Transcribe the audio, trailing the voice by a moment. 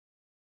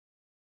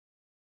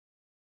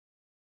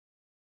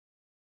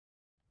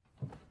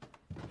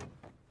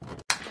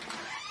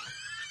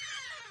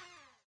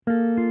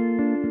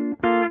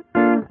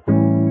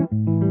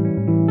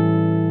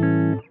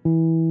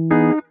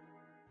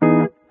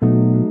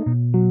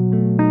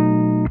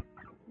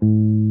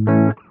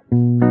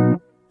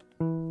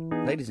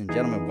Ladies and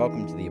gentlemen,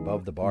 welcome to the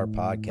Above the Bar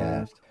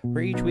podcast,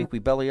 where each week we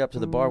belly up to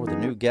the bar with a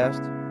new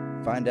guest,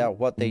 find out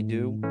what they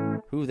do,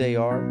 who they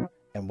are,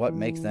 and what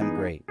makes them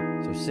great.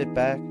 So sit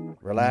back,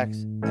 relax,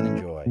 and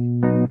enjoy.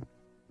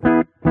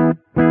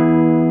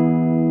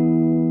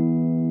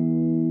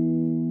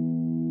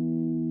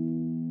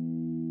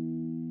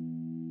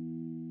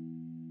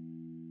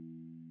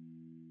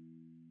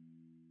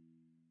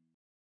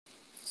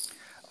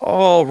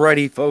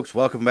 Alrighty, folks,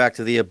 welcome back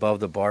to the Above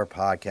the Bar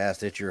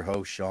podcast. It's your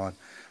host, Sean.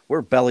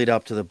 We're bellied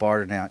up to the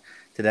bar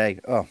today.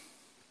 Oh, I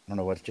don't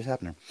know what just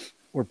happened there.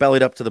 We're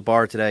bellied up to the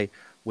bar today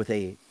with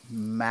a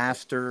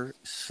master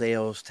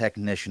sales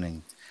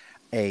technician,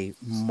 a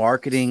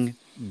marketing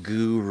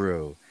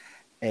guru,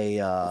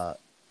 a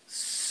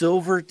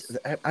silver.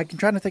 I can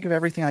try to think of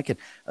everything I can.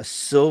 A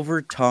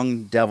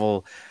silver-tongued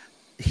devil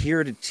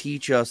here to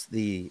teach us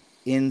the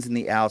ins and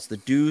the outs, the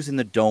do's and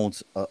the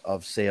don'ts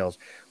of sales.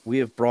 We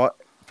have brought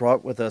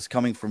with us,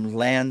 coming from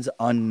lands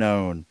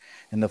unknown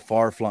in the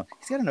far-flung.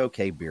 He's got an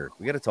okay beard.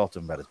 We got to talk to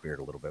him about his beard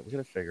a little bit. We got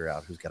to figure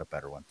out who's got a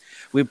better one.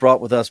 We brought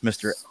with us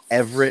Mr.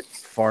 Everett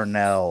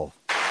Farnell.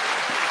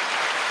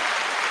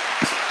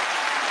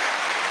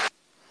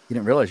 You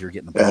didn't realize you were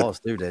getting applause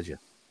too, did you?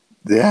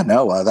 Yeah,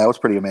 no, that was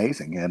pretty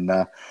amazing, and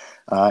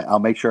I'll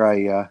make sure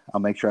I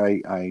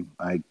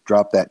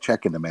drop that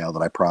check in the mail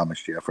that I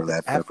promised you for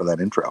that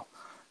intro.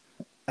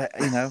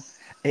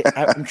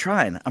 I'm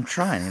trying.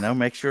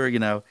 Make sure we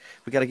got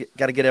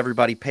to get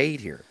everybody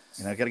paid here.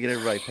 Got to get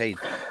everybody paid.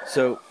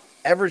 So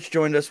Everett's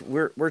joined us.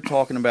 We're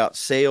talking about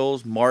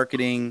sales,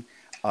 marketing,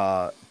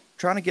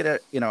 trying to get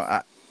it.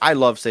 I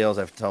love sales.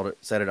 I've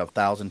said it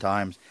 1,000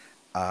 times.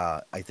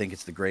 I think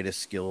it's the greatest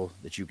skill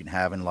that you can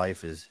have in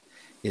life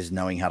is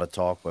knowing how to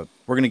talk. But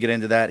we're going to get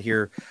into that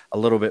here a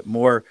little bit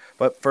more.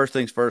 But first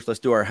things first, let's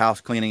do our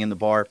house cleaning in the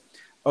bar.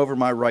 Over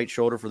my right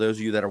shoulder, for those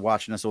of you that are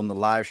watching us on the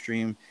live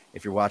stream,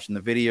 if you're watching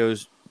the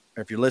videos,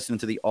 or if you're listening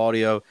to the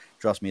audio,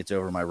 trust me, it's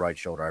over my right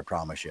shoulder, I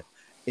promise you,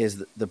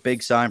 is the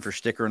big sign for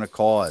Sticker and a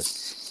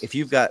Cause. If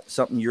you've got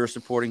something you're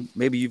supporting,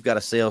 maybe you've got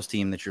a sales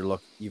team that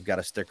you've got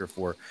a sticker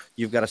for,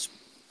 you've got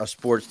a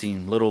sports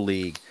team, Little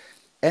League,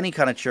 any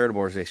kind of charitable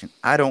organization,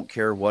 I don't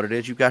care what it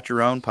is, you've got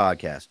your own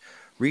podcast.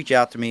 Reach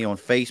out to me on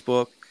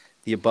Facebook,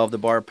 the Above the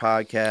Bar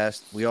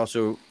podcast. We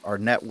also, our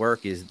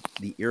network is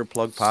the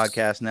Earplug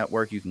Podcast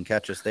Network. You can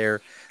catch us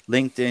there.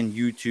 LinkedIn,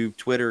 YouTube,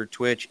 Twitter,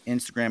 Twitch,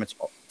 Instagram, it's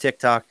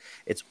TikTok.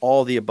 It's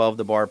all the Above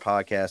the Bar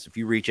podcast. If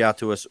you reach out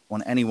to us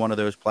on any one of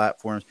those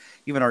platforms,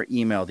 even our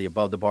email, the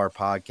Above the Bar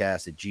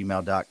podcast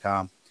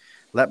 @gmail.com.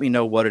 Let me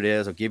know what it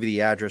is. I'll give you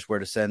the address where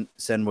to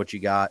send what you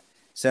got.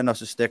 Send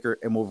us a sticker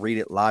and we'll read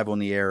it live on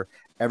the air.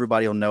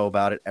 Everybody will know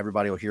about it.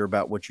 Everybody will hear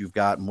about what you've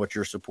got and what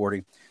you're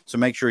supporting. So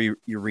make sure you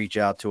reach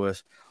out to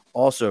us.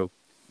 Also,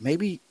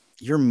 maybe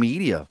your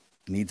media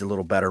needs a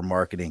little better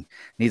marketing,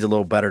 needs a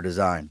little better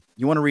design.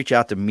 You want to reach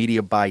out to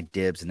Media by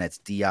Dibs, and that's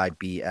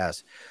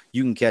DIBS.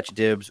 You can catch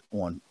Dibs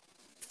on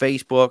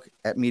Facebook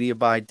at Media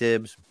by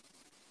Dibs.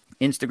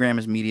 Instagram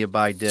is Media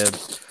by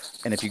Dibs.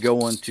 And if you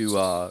go on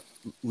to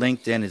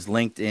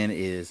LinkedIn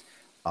is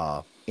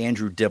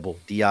Andrew Dibble,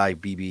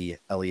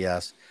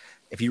 DIBBLES.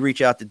 If you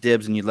reach out to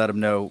Dibs and you let him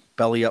know,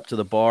 belly up to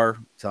the bar,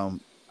 tell him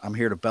I'm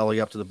here to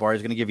belly up to the bar.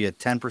 He's going to give you a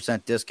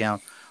 10%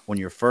 discount on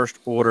your first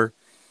order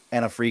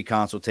and a free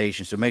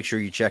consultation. So make sure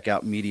you check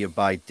out Media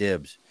by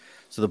Dibs.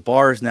 So the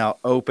bar is now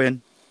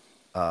open.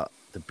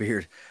 The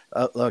beard.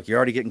 Look, you're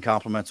already getting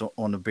compliments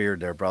on the beard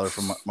there, brother,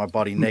 from my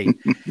buddy Nate.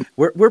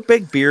 We're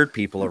big beard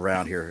people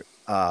around here.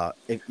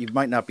 If you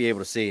might not be able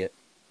to see it.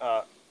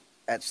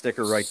 That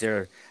sticker right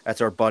there,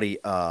 that's our buddy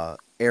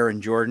Aaron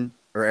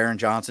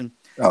Johnson.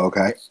 Oh,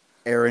 okay.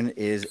 Aaron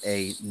is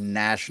a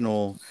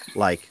national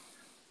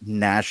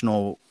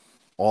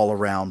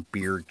all-around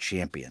beard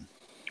champion.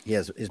 He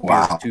has his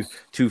beard is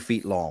 2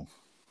 feet long.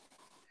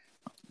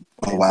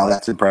 Oh, wow,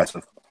 that's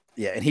impressive.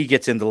 Yeah, and he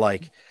gets into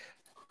like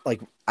I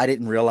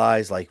didn't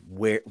realize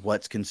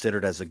what's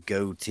considered as a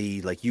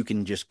goatee. Like you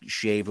can just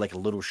shave like a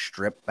little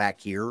strip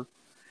back here,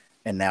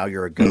 and now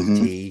you're a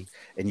goatee,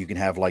 and you can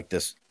have like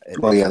this.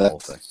 Well, yeah,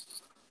 that's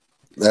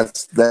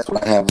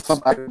what I have.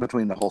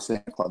 Between the whole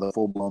Santa Claus, the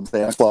full-blown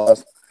Santa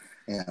Claus,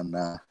 and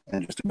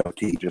just a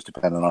goatee, just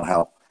depending on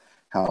how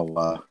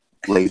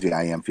lazy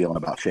I am feeling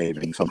about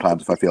shaving.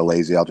 Sometimes if I feel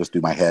lazy, I'll just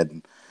do my head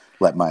and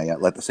let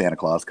the Santa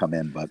Claus come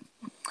in. But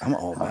I'm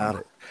all about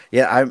it.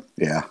 Yeah,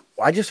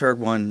 I just heard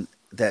one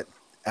that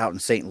out in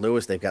St.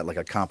 Louis, they've got like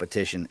a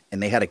competition,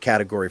 and they had a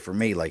category for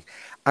me. Like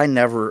I'm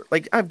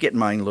getting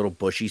mine a little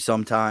bushy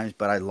sometimes,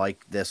 but I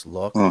like this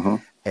look,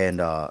 and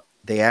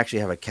they actually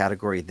have a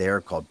category there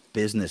called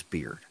business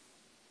beard.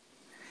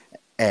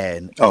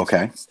 And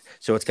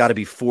so it's got to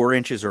be 4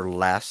 inches or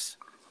less,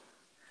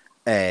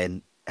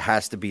 and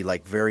has to be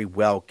like very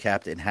well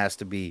kept, and has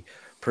to be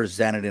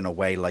presented in a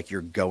way like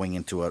you're going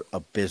into a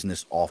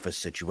business office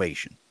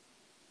situation.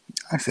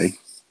 I see.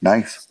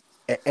 Nice.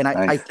 And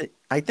I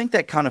think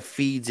that kind of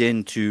feeds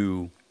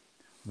into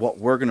what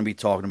we're going to be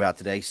talking about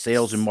today,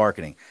 sales and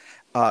marketing.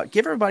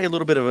 Give everybody a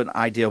little bit of an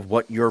idea of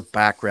what your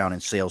background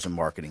in sales and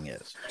marketing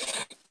is.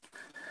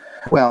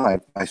 Well,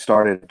 I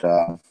started.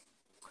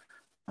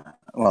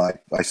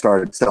 I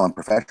started selling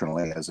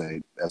professionally as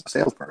a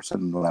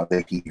salesperson when I was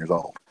 18 years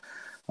old.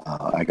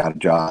 I got a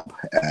job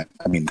I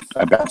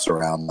bounced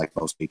around like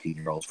most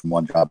 18-year-olds from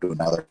one job to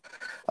another,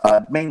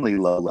 mainly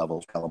low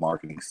level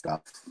telemarketing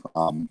stuff,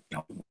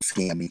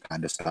 scammy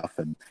kind of stuff,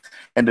 and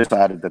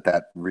decided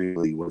that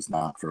really was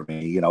not for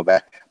me.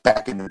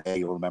 Back in the day,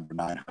 you'll remember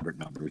 900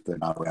 numbers. They're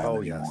not around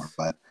Oh anymore, yes.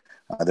 but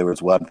there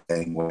was one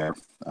thing where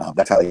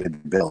that's how you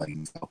did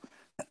billing.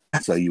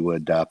 So you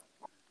would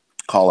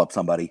call up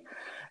somebody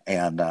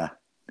and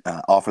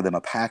offer them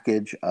a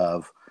package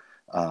of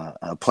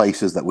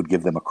places that would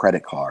give them a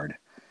credit card,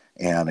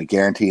 and I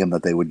guarantee them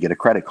that they would get a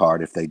credit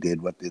card if they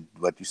did what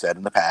you said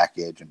in the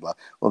package and blah.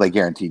 Well, they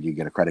guaranteed you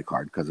get a credit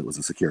card because it was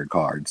a secured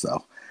card.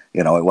 So,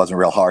 it wasn't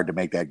real hard to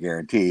make that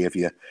guarantee. If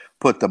you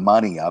put the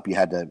money up, you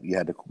had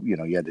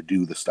to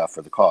do the stuff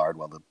for the card.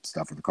 Well, the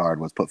stuff for the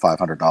card was put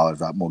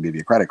 $500 up and we'll give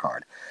you a credit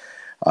card.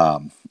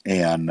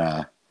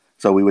 And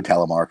so we would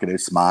telemarket it,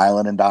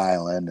 smiling and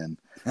dialing,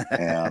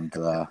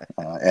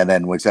 and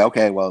then we'd say,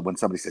 okay, well, when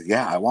somebody says,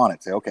 yeah, I want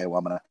it, say, okay, well,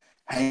 I'm going to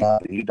hang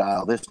up and you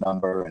dial this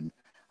number and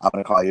I'm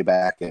going to call you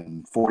back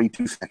in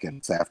 42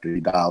 seconds after you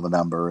dial the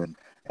number.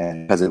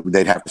 And because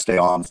they'd have to stay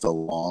on so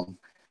long,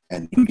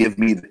 and you give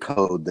me the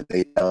code that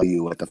they tell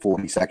you at the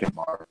 40-second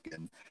mark.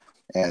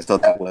 And so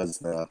that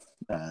was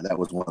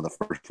one of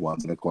the first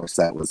ones. And of course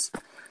it was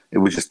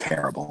just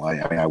terrible.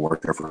 I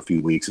worked there for a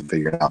few weeks and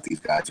figured out these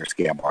guys are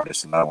scam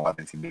artists and I don't want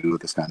anything to do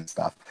with this kind of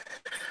stuff.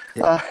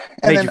 It And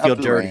made then you feel up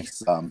the dirty.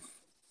 ranks,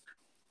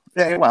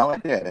 yeah, well,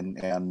 it did.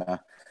 And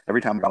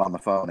every time I got on the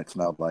phone, it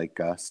smelled like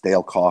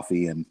stale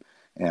coffee and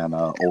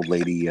old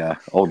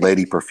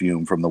lady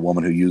perfume from the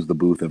woman who used the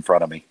booth in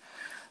front of me.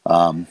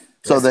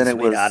 So Listen, then it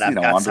was, sweetheart, I've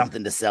got on to,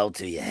 something to sell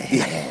to you.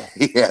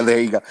 yeah,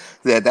 there you go.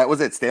 That was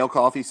it. Stale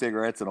coffee,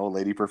 cigarettes, and old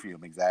lady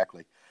perfume.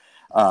 Exactly.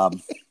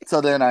 So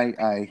then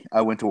I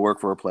went to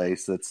work for a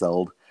place that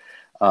sold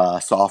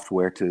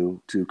software to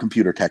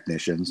computer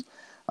technicians.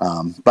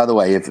 By the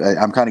way, if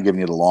I'm kind of giving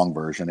you the long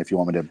version, if you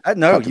want me to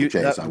No, cut to the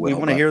chase, I will. we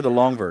want to hear the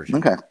long version.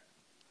 Okay.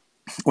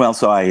 Well,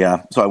 so I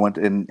went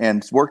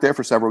and worked there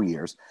for several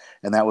years,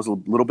 and that was a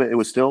little bit. It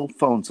was still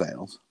phone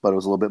sales, but it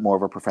was a little bit more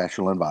of a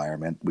professional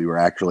environment. We were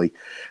actually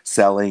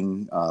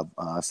selling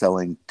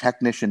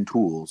technician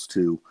tools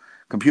to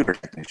computer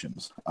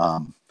technicians.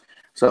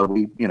 So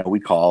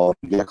we'd call,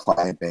 we'd get a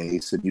client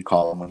base, and you'd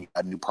call them when you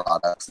had new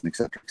products and et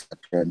cetera, et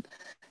cetera.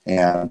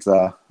 And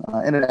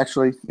it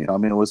actually,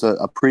 it was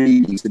a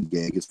pretty decent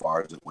gig as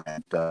far as it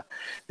went. The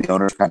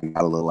owners kind of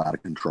got a little out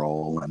of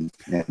control, and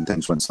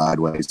things went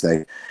sideways.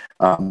 There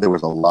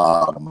was a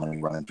lot of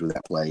money running through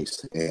that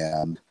place,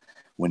 and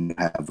when you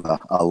have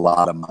a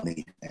lot of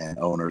money and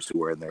owners who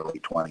were in their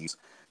late 20s,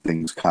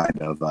 things kind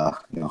of, so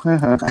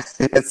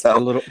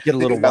get a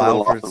little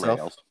wild for itself.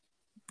 Rails.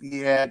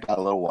 Yeah, it got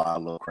a little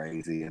wild, a little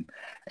crazy,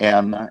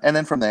 and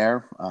then from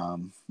there,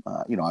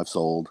 I've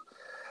sold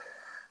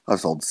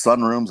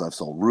sunrooms, I've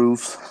sold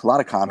roofs, a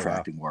lot of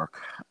contracting work.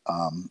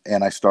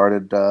 And I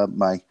started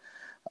I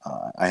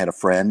had a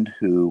friend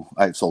who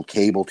I sold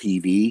cable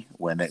TV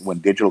when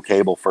digital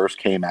cable first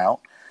came out.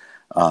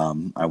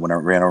 I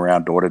ran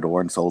around door to door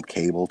and sold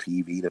cable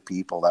TV to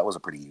people. That was a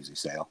pretty easy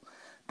sale.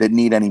 Didn't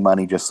need any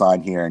money, just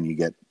sign here and you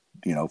get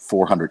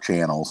 400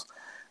 channels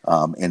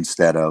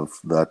instead of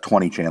the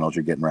 20 channels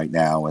you're getting right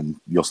now, and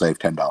you'll save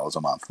 $10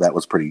 a month. That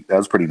was pretty nice. It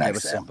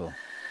was simple.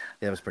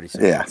 Yeah, it was pretty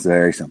simple. Yeah, it's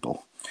very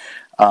simple.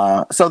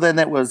 So then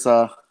it was,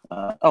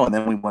 and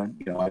then we went,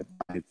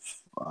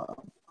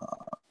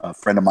 a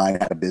friend of mine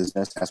had a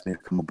business, asked me to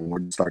come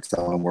aboard and start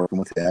selling and working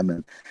with him.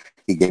 And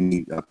he gave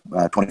me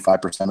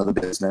 25% of the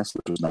business,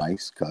 which was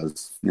nice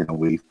because,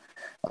 we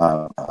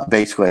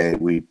basically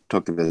we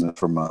took the business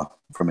from a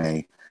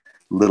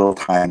little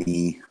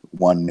tiny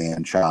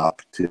one-man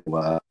shop to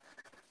a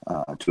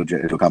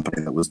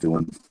company that was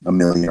doing $1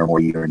 million or more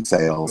a year in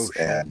sales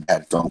and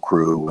had its own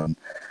crew, and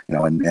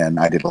and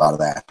I did a lot of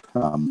that.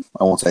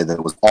 I won't say that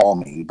it was all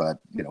me, but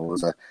it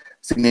was a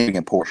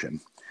significant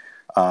portion.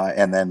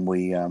 And then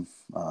we and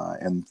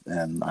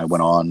I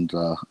went on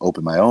to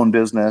open my own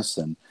business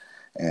and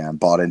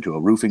bought into a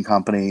roofing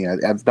company.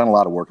 I've done a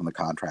lot of work in the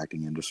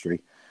contracting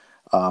industry.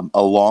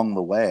 Along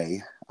the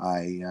way,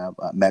 I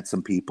met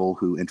some people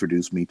who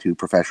introduced me to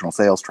professional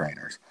sales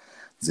trainers.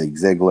 Zig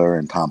Ziglar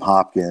and Tom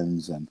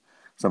Hopkins and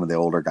some of the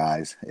older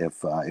guys.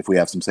 If we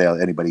have some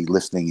anybody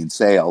listening in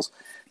sales,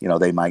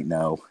 they might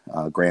know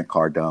Grant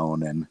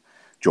Cardone and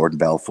Jordan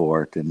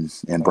Belfort and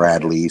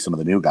Brad Lee, some of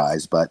the new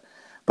guys. But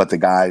the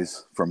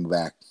guys from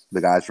back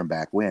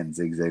when,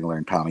 Zig Ziglar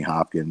and Tommy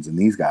Hopkins and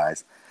these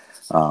guys,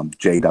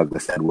 J.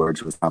 Douglas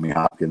Edwards was Tommy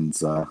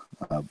Hopkins'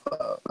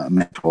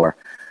 mentor.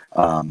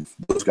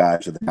 Those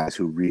guys are the guys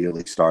who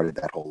really started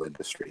that whole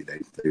industry.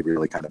 They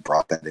really kind of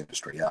brought that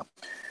industry up.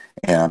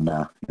 And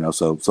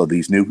so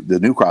the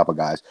new crop of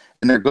guys,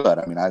 and they're good.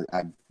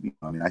 I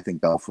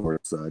think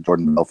Belfort's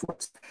Jordan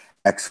Belfort's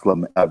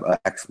explanation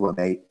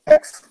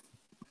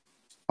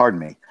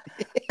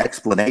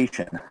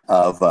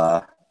of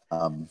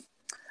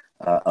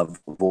of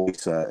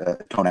voice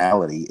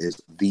tonality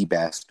is the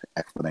best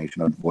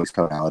explanation of voice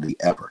tonality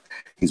ever.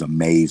 He's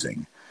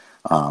amazing.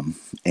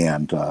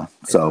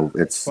 So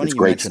it's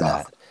great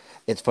stuff. That.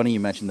 It's funny you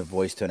mentioned the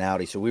voice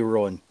tonality. So we were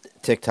on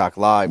TikTok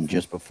Live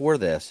just before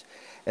this,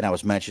 and I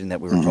was mentioning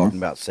that we were talking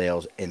about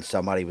sales, and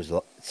somebody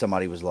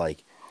was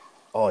like,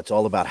 "Oh, it's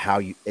all about how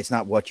you. It's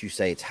not what you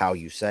say; it's how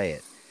you say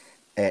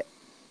it."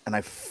 And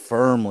I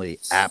firmly,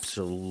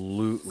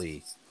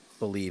 absolutely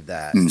believe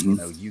that. You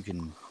know, you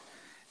can.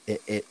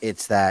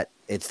 It's that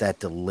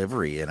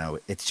delivery. You know,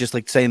 it's just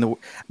like saying the. I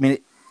mean,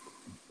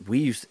 we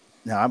used.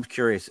 Now I'm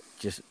curious,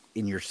 just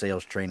in your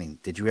sales training,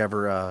 did you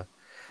ever?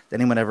 Did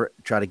anyone ever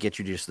try to get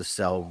you just to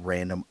sell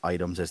random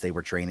items as they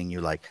were training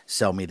you, like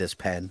sell me this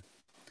pen?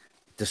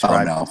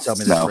 Describe. Oh no, sell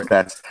me no, this.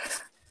 that's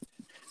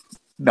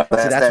that's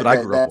what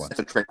I grew up with. That's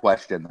a trick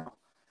question, though.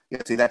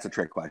 Yeah, see, that's a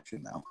trick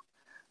question, though.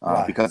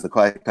 Why? Because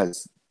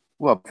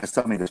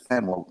sell me this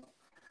pen. Well,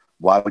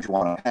 why would you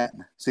want a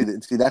pen? See,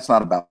 that's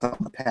not about selling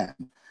the pen.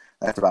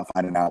 That's about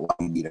finding out why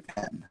you need a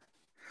pen.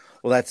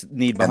 Well, that's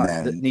need behind.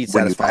 And then need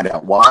when you find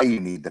out why you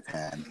need the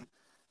pen,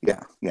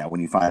 yeah.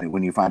 When you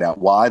find out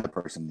why the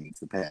person needs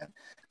the pen,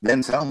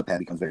 then selling the pen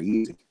becomes very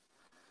easy.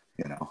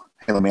 You know.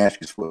 Hey, let me ask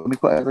you. Let me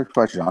ask a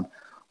question, John.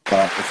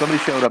 If somebody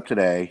showed up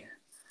today,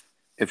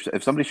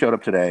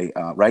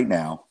 right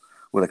now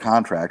with a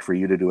contract for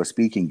you to do a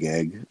speaking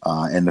gig,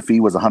 and the fee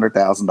was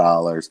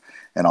 $100,000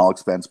 and all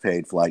expense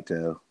paid, flight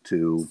to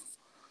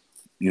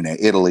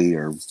Italy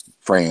or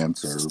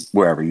France or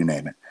wherever, you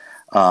name it.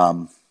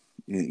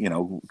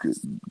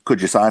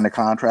 Could you sign the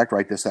contract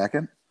right this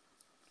second?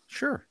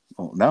 Sure.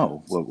 Oh,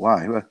 no. Well,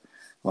 why?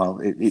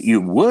 Well, you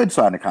would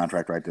sign the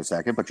contract right this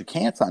second, but you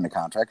can't sign the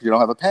contract because you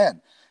don't have a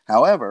pen.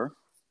 However,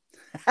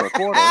 for a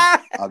quarter,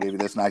 I'll give you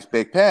this nice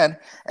big pen,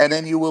 and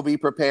then you will be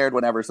prepared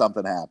whenever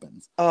something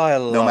happens.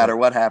 Oh, no matter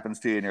what happens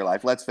to you in your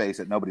life. Let's face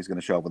it, nobody's going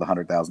to show up with a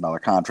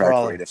 $100,000 contract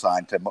for you to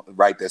sign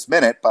right this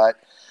minute, but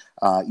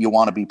you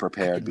want to be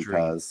prepared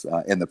because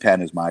and the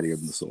pen is mightier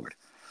than the sword.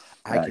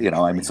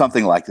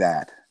 Something like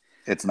that.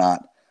 It's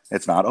not.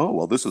 Oh,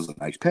 well, this is a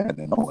nice pen,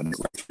 and it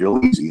writes real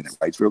easy, and it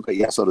writes real good.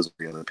 Yeah, so does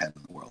every other pen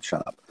in the world.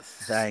 Shut up.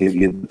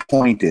 The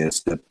point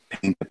is to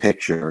paint the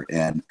picture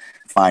and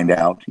find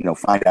out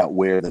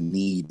where the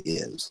need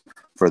is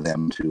for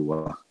them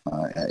to,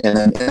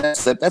 and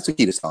that's the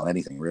key to selling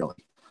anything, really.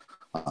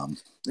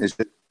 Is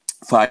just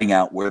finding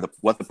out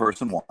what the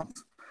person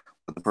wants,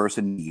 what the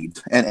person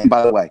needs, and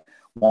by the way,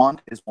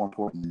 want is more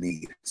important than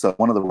need. So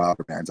one of the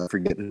robber barons, I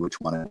forget which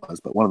one it was,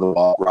 but one of the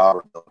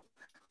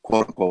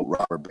quote unquote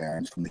robber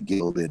barons from the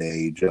Gilded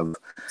Age of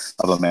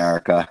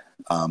America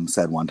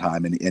said one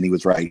time, and he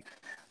was right,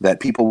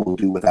 that people will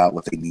do without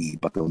what they need,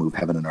 but they'll move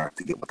heaven and earth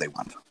to get what they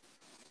want.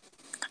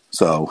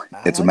 So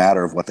it's a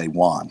matter of what they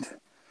want.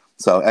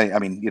 So I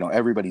mean,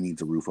 everybody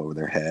needs a roof over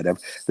their head.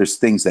 There's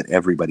things that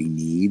everybody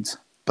needs,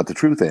 but the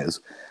truth is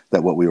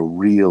that what we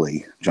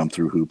really jump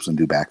through hoops and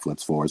do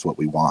backflips for is what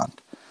we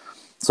want.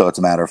 So it's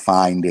a matter of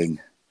finding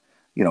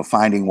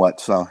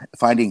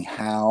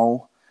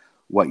how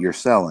what you're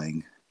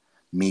selling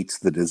meets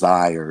the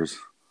desires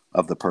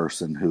of the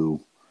person who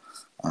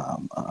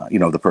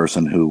you're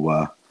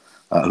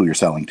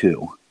selling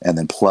to, and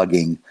then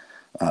plugging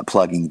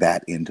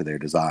that into their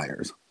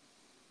desires.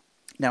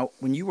 Now,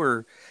 when you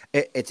were,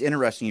 it's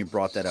interesting you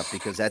brought that up,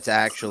 because that's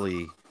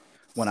actually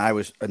when I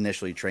was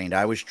initially trained.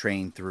 I was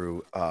trained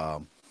through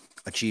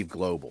Achieve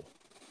Global,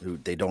 who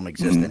they don't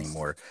exist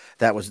anymore.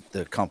 That was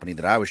the company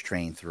that I was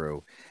trained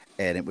through,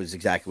 and it was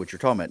exactly what you're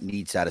talking about: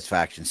 need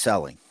satisfaction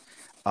selling.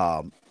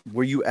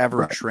 Were you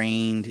ever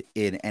trained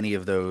in any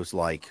of those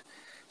like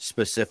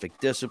specific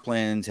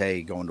disciplines?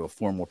 Hey, going to a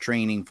formal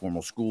training,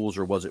 formal schools,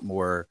 or was it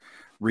more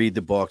read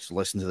the books,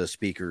 listen to the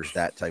speakers,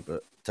 that type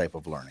of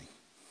learning?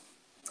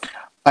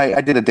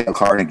 I did a Dale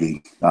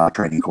Carnegie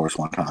training course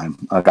one time.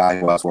 A guy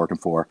who I was working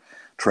for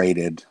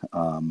traded.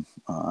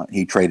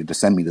 He traded to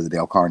send me to the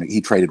Dale Carnegie.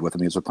 He traded with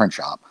me as a print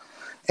shop,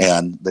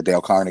 and the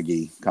Dale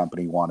Carnegie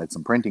company wanted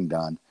some printing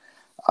done.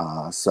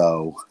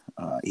 So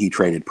he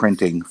traded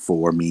printing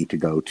for me to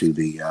go to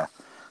the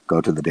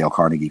Dale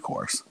Carnegie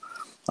course,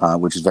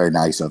 which is very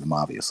nice of him,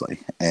 obviously.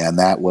 And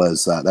that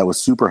was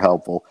super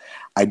helpful.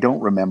 I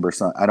don't really remember.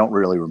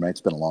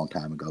 It's been a long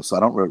time ago, so I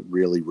don't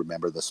really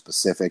remember the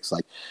specifics.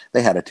 Like,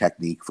 they had a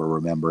technique for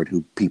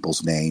remembering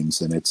people's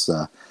names, and it's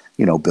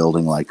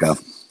building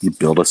you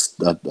build a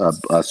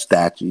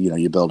statue.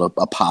 You build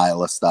a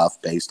pile of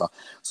stuff based on.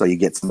 So you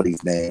get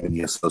somebody's name and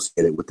you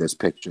associate it with this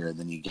picture, and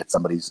then you get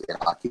somebody's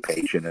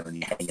occupation, and then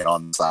you hang it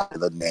on the side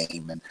of the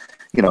name, and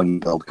you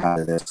build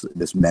kind of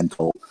this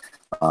mental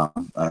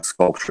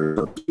sculpture,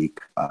 so to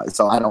speak.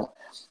 So I don't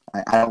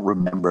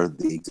remember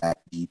the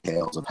exact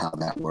details of how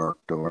that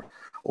worked or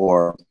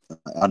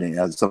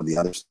some of the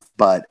others,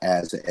 but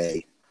as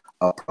a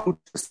approach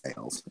to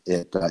sales,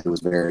 it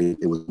was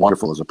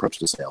wonderful as approach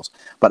to sales.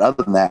 But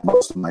other than that,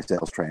 most of my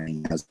sales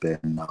training has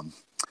been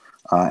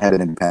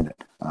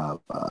independent.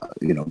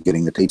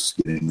 Getting the tapes,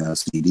 getting the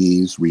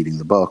CDs, reading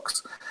the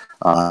books,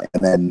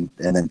 and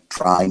then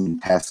trying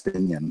and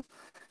testing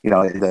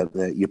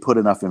you put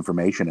enough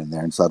information in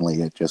there and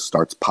suddenly it just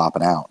starts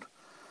popping out.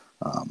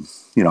 I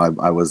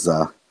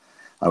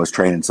was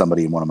training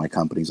somebody in one of my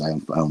companies. I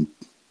own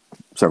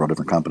several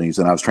different companies,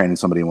 and I was training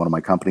somebody in one of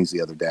my companies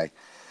the other day,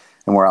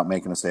 and we're out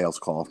making a sales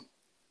call.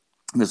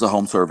 This is a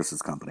home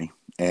services company,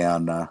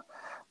 and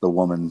the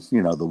woman's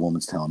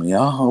telling me,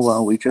 "Oh,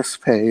 well, we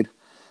just paid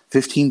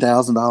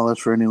 $15,000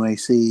 for a new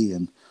AC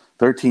and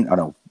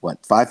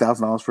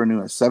 $5,000 for a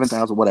new,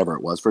 7,000, whatever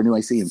it was, for a new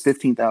AC, and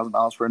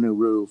 $15,000 for a new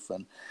roof,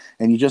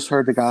 and you just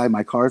heard the guy,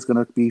 my car's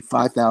going to be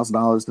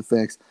 $5,000 to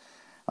fix."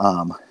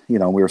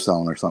 We were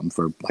selling her something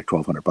for like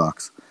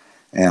 $1,200,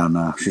 and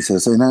she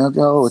says,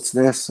 "Oh, it's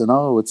this, and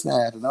oh, it's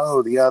that, and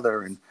oh, the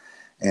other, and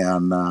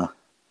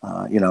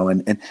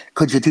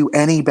could you do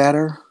any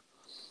better?"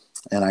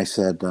 And I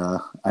said,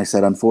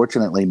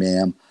 "Unfortunately,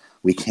 ma'am,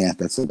 we can't.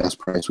 That's the best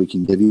price we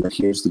can give you. But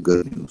here's the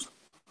good news: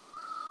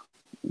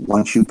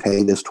 once you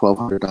pay this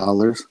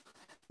 $1,200,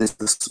 this is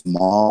the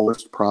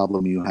smallest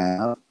problem you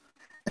have,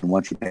 and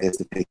once you pay us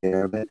to take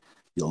care of it,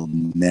 you'll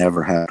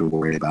never have to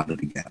worry about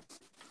it again."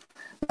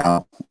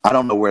 Now, I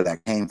don't know where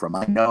that came from.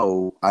 I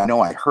know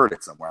I heard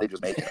it somewhere. They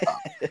just make it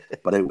up.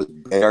 But it was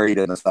buried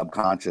in the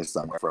subconscious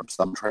somewhere from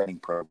some training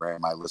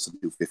program I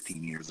listened to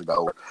 15 years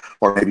ago,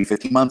 or maybe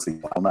 15 months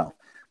ago. I don't know.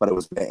 But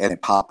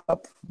it popped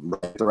up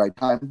right at the right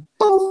time.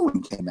 Boom!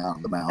 And came out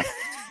of the mouth.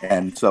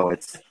 And so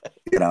it's,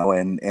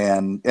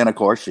 and of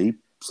course she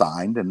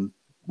signed and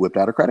whipped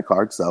out her credit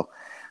card. So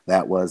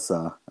that was,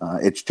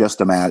 it's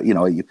just a matter,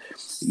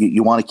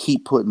 you want to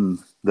keep putting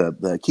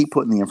keep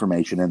putting the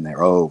information in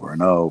there over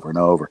and over and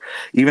over,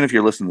 even if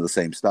you're listening to the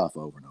same stuff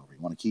over and over. You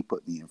want to keep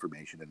putting the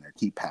information in there,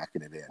 keep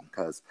packing it in,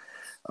 because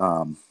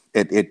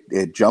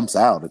it jumps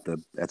out at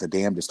the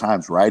damnedest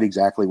times, right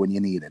exactly when you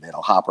need it.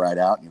 It'll hop right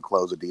out and you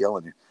close a deal.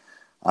 And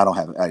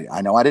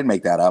I know I didn't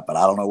make that up, but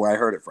I don't know where I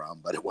heard it from,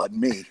 but it wasn't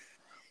me.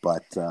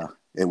 But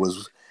it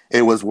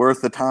was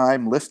worth the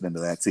time listening to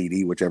that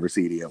CD, whichever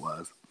CD it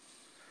was.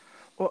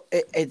 Well,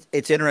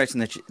 it's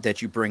interesting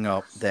that you bring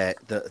up that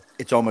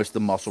it's almost the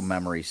muscle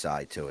memory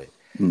side to it.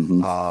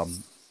 Mm-hmm.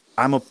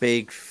 I'm a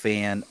big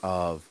fan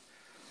of,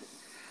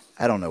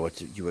 I don't know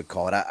what you would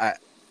call it.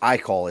 I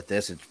call it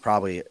this. It's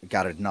probably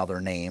got another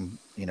name.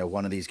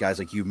 One of these guys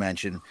like you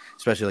mentioned,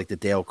 especially like the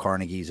Dale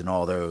Carnegies and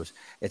all those,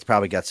 it's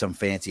probably got some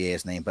fancy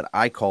ass name, but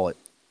I call it,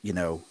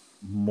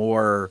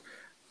 more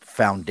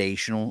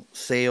foundational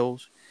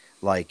sales.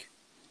 Like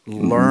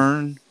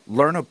learn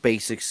a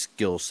basic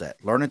skill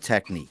set, learn a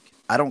technique.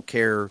 I don't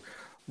care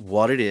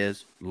what it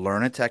is.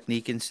 Learn a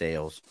technique in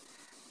sales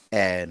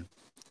and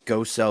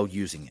go sell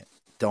using it.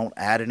 Don't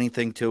add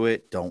anything to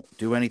it. Don't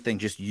do anything.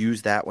 Just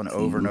use that one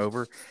over and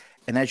over.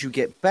 And as you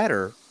get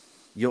better,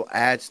 you'll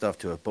add stuff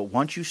to it. But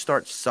once you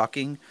start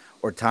sucking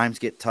or times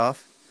get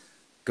tough,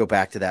 go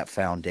back to that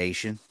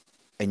foundation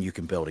and you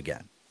can build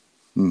again.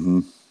 Mm-hmm.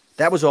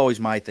 That was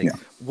always my thing. Yeah.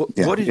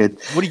 What do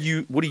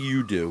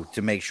you do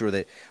to make sure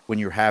that when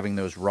you're having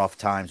those rough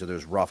times or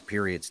those rough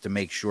periods, to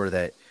make sure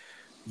that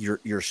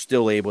you're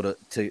still able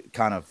to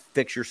kind of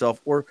fix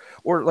yourself, or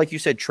like you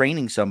said,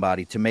 training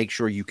somebody to make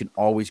sure you can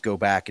always go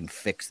back and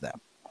fix them?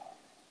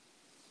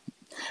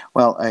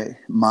 Well,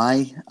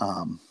 my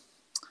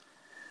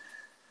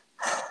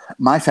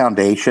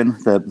foundation,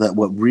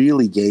 what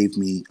really gave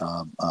me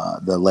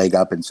the leg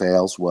up in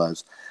sales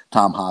was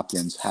Tom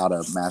Hopkins, How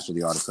to Master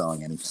the Art of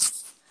Selling Anything.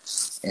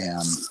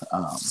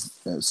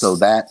 And so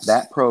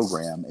that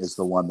program is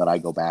the one that I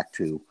go back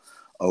to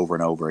over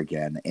and over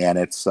again. And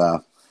it's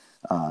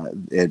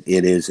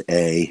it's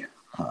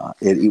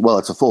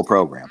a full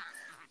program,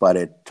 but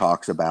it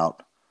talks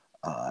about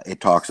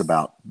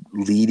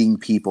leading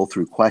people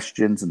through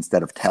questions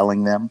instead of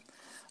telling them.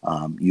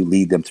 You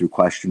lead them through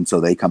questions so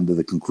they come to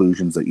the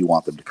conclusions that you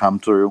want them to come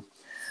through.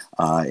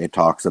 It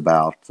talks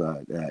about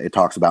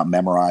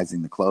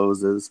memorizing the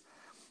closes,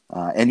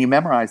 and you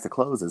memorize the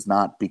closes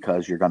not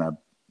because you're going to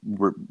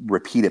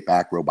repeat it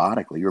back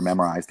robotically. You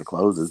memorize the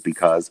closes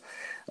because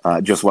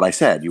just what I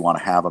said, you want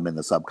to have them in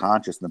the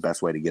subconscious, and the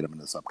best way to get them in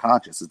the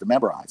subconscious is to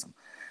memorize them.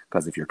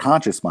 Because if your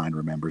conscious mind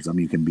remembers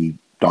them, you can be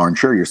darn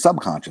sure your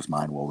subconscious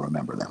mind will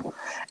remember them,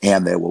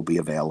 and they will be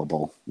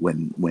available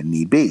when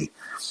need be.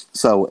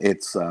 So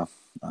it's I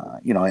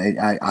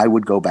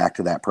would go back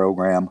to that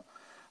program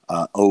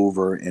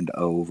over and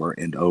over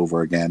and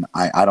over again.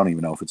 I don't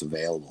even know if it's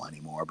available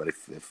anymore, but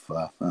if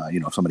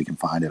somebody can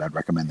find it, I'd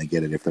recommend they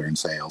get it if they're in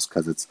sales,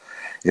 because it's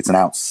an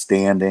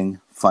outstanding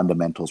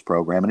fundamentals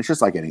program, and it's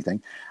just like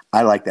anything.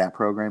 I like that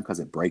program because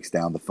it breaks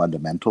down the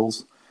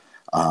fundamentals.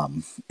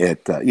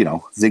 Zig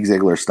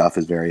Ziglar stuff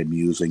is very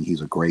amusing. He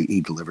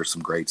delivers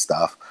some great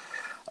stuff.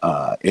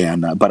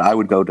 But I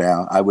would go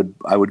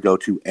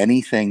to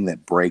anything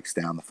that breaks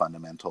down the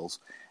fundamentals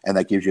and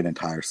that gives you an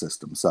entire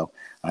system. So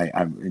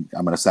I'm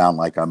going to sound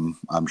like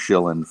I'm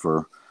shilling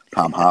for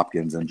Tom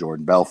Hopkins and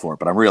Jordan Belfort,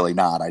 but I'm really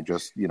not. I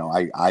just,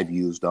 I've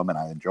used them and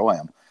I enjoy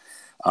them.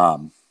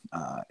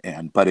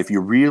 But if you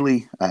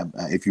really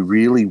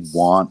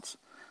want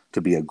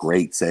to be a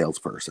great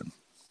salesperson,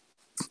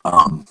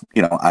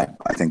 I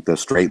think the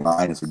straight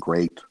line is a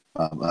great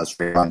a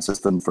straight line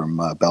system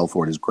from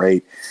Belfort is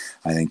great.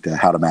 I think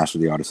How to Master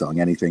the Art of Selling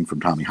Anything from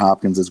Tommy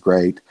Hopkins is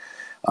great.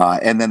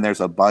 And then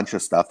there's a bunch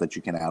of stuff that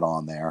you can add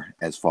on there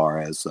as far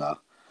as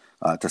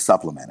to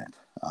supplement it.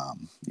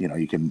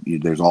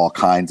 There's all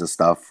kinds of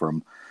stuff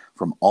from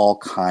all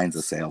kinds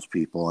of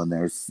salespeople, and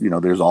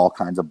there's all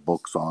kinds of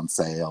books on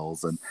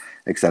sales and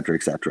et cetera,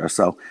 et cetera.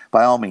 So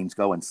by all means,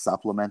 go and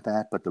supplement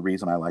that. But the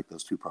reason I like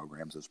those two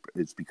programs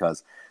is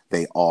because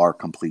they are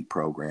complete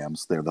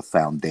programs. They're the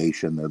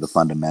foundation. They're the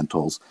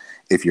fundamentals.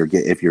 If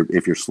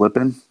you're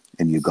slipping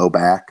and you go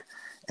back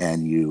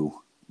and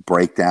you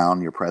break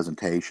down your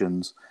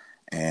presentations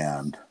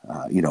and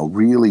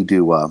really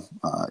do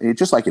it's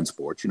just like in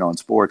sports. In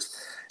sports,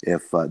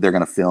 if they're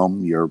going to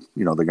film they're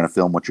going to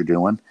film what you're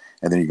doing,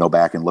 and then you go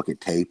back and look at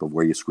tape of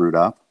where you screwed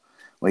up.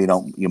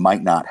 Well, you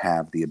might not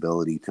have the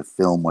ability to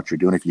film what you're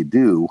doing. If you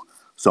do,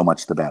 so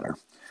much the better.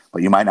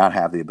 But you might not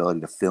have the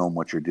ability to film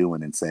what you're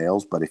doing in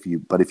sales. But if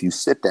you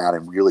sit down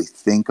and really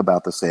think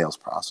about the sales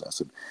process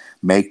and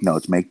make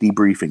notes, make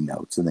debriefing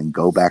notes, and then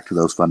go back to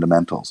those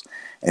fundamentals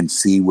and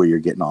see where you're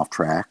getting off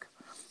track.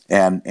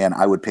 And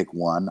I would pick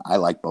one. I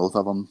like both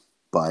of them,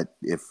 but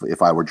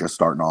if I were just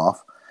starting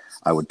off,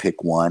 I would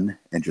pick one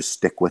and just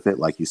stick with it,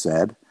 like you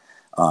said,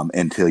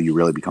 until you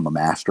really become a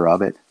master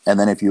of it. And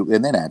then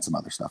then add some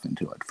other stuff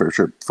into it for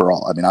sure. For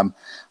all, I mean,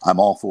 I'm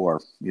all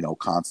for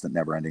constant,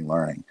 never-ending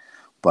learning,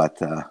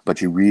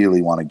 but you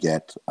really want to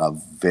get a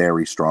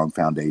very strong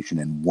foundation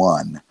in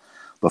one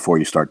before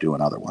you start doing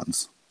other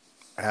ones.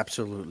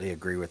 Absolutely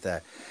agree with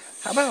that.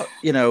 How about,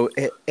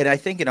 and I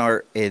think in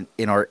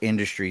our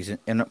industries,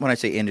 and when I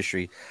say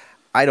industry,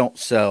 I don't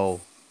sell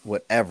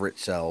what Everett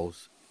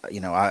sells.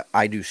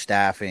 I do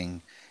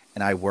staffing,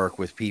 and I work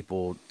with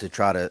people to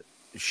try to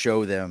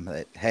show them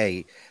that,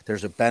 hey,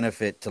 there's a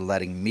benefit to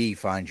letting me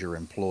find your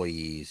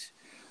employees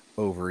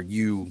over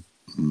you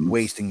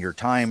wasting your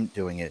time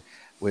doing it.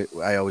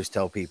 I always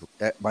tell people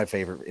that my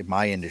favorite in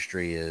my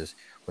industry is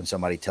when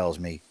somebody tells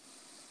me,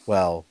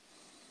 well,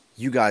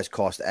 you guys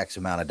cost X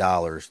amount of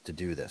dollars to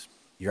do this.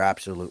 You're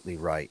absolutely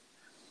right.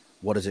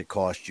 What does it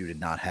cost you to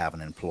not have an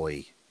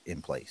employee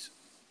in place?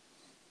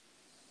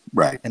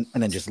 Right. And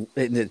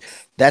then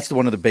that's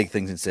one of the big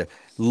things in sales.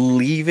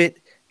 Leave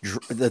it,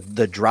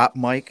 the drop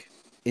mic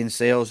in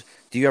sales.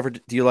 Do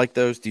you like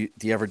those? Do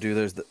you ever do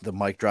those? The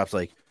mic drops,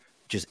 like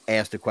just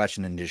ask the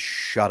question and just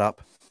shut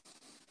up.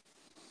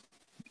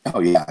 Oh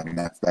yeah. I mean,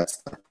 that's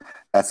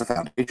the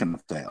foundation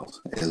of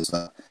sales is,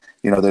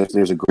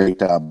 there's a great,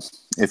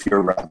 if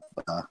you're,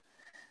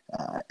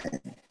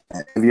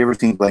 have you ever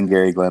seen Glenn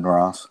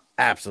Ross?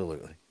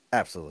 Absolutely.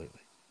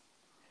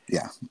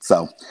 Yeah.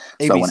 So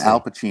ABC. When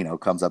Al Pacino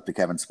comes up to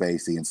Kevin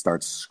Spacey and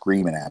starts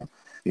screaming at him,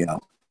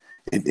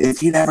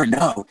 if you never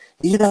know,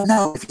 you don't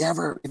know.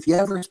 If you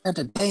ever spent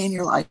a day in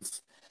your life,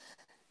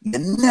 you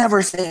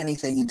never say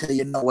anything until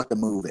you know what the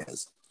move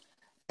is.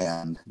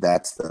 And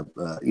that's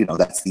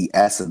that's the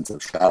essence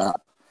of shut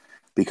up,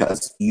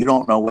 because you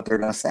don't know what they're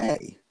going to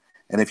say.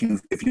 And if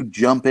you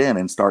jump in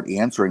and start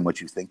answering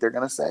what you think they're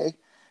going to say,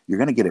 you're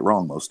going to get it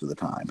wrong most of the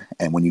time.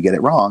 And when you get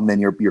it wrong,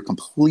 then you're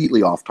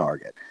completely off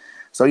target.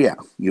 So yeah,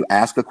 you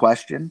ask a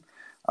question,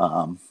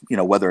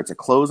 whether it's a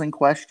closing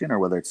question or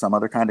whether it's some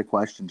other kind of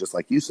question, just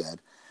like you said,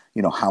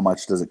 how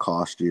much does it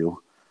cost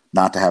you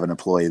not to have an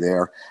employee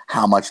there?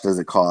 How much does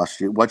it cost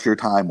you? What's your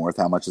time worth?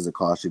 How much does it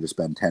cost you to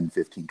spend 10,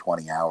 15,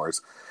 20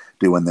 hours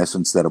doing this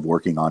instead of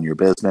working on your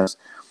business?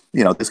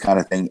 This kind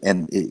of thing.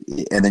 And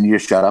then you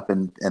just shut up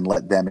and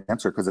let them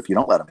answer. Because if you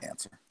don't let them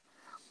answer,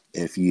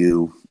 if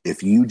you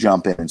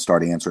jump in and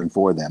start answering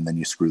for them, then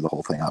you screw the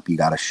whole thing up. You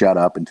got to shut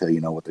up until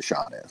you know what the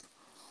shot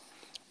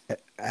is.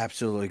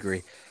 Absolutely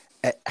agree.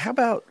 How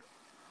about,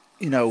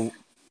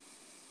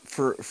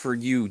 for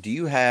you, do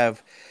you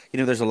have,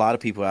 there's a lot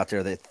of people out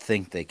there that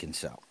think they can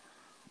sell,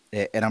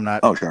 and I'm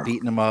not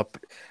beating them up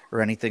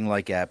or anything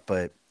like that,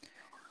 but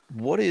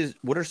what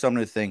are some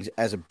of the things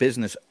as a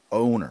business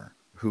owner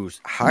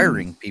who's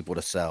hiring people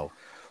to sell?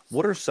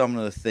 What are some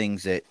of the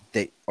things that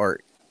are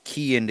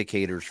key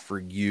indicators for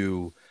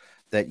you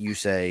that you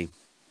say,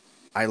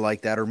 I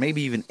like that, or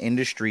maybe even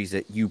industries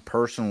that you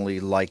personally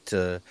like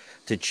to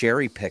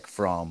cherry pick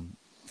from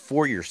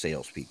for your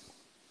salespeople?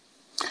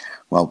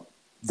 Well,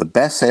 the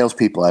best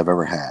salespeople I've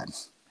ever had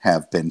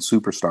have been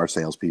superstar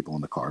salespeople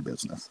in the car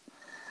business.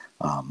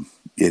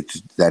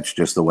 That's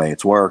just the way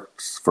it's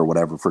worked,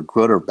 for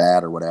good or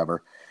bad or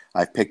whatever.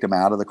 I've picked them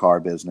out of the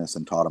car business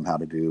and taught them how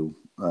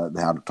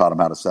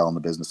to sell in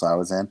the business I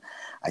was in.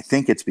 I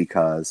think it's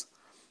because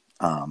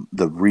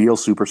the real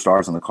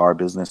superstars in the car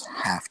business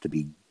have to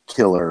be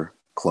killer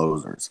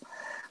closers.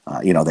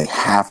 They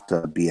have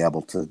to be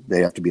able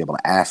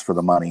to ask for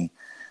the money.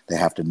 They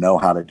have to know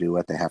how to do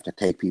it. They have to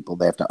take people.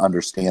 They have to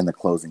understand the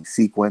closing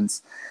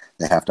sequence.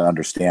 They have to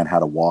understand how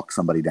to walk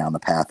somebody down the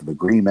path of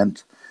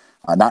agreement,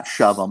 not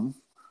shove them,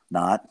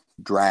 not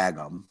drag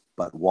them,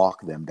 but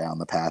walk them down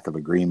the path of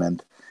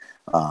agreement.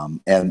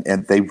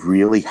 And they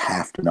really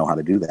have to know how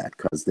to do that,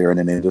 because they're in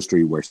an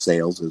industry where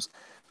sales is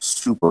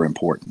super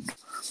important.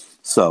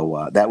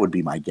 So that would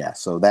be my guess.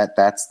 So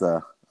that's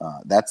the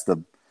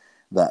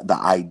The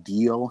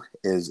ideal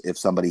is if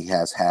somebody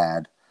has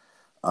had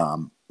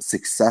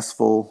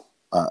successful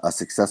a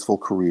successful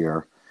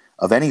career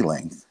of any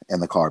length in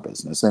the car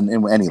business, and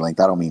in any length,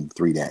 I don't mean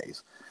 3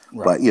 days,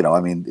 Right. but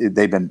I mean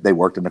they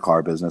worked in the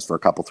car business for a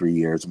couple 3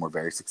 years and were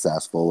very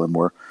successful and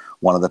were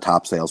one of the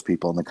top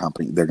salespeople in the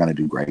company. They're going to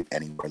do great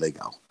anywhere they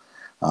go.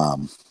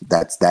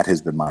 That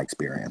has been my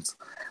experience.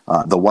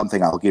 The one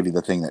thing I'll give you,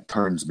 the thing that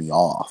turns me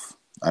off.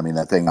 I mean,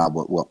 the thing I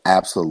will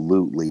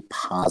absolutely,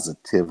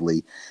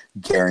 positively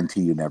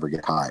guarantee you never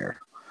get hired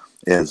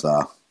is,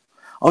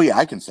 oh yeah,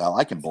 I can sell.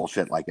 I can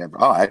bullshit like ever.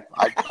 Oh,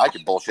 I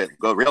can bullshit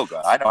go real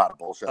good. I know how to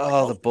bullshit. Like Oh,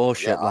 most the people.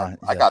 bullshit Yeah, line.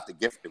 I got the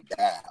gift of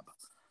gab.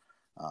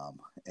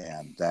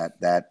 And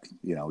that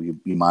you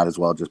might as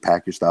well just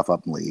pack your stuff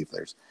up and leave.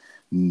 There's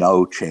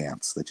no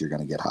chance that you're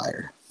going to get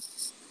hired.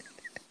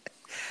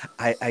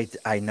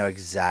 I know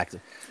exactly.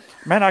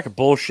 Man, I could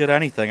bullshit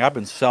anything. I've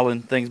been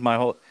selling things my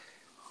whole.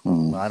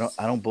 I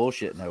don't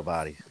bullshit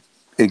nobody.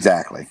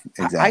 Exactly.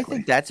 I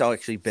think that's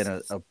actually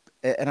been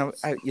and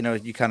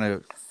you kind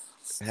of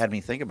had me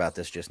think about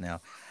this just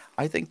now.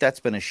 I think that's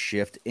been a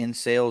shift in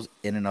sales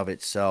in and of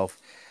itself.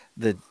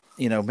 The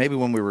maybe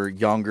when we were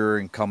younger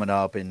and coming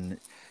up, and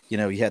you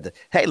had the,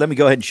 hey, let me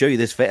go ahead and show you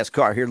this fast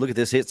car here. Look at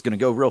this, it's going to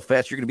go real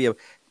fast. You're going to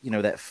be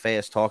that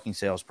fast talking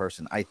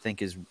salesperson. I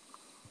think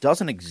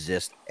doesn't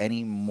exist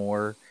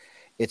anymore.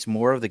 It's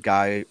more of the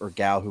guy or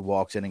gal who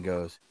walks in and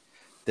goes,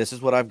 "This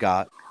is what I've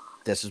got.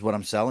 This is what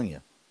I'm selling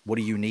you. What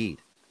do you need?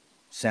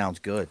 Sounds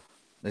good.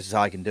 This is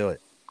how I can do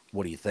it.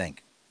 What do you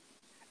think?"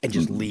 And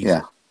just leaves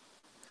it.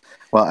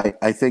 Well,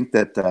 I think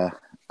that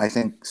I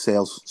think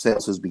sales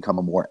has become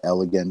a more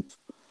elegant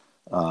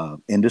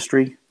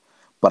industry,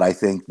 but I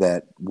think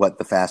that what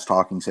the fast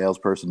talking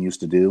salesperson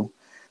used to do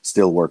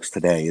still works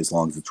today as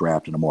long as it's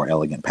wrapped in a more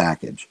elegant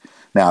package.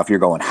 Now, if you're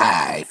going,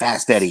 "Hi,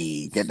 Fast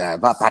Eddie, get the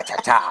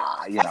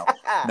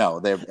no,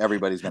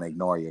 everybody's going to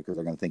ignore you because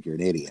they're going to think you're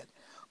an idiot.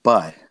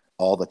 But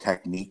all the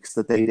techniques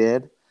that they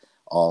did,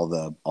 all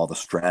the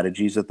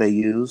strategies that they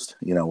used,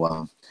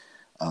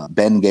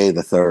 Ben Gay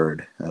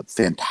III, a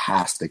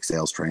fantastic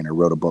sales trainer,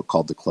 wrote a book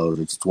called The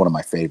Closers. It's one of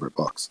my favorite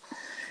books,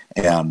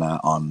 and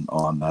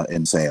on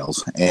in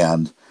sales.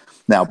 And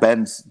now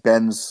Ben's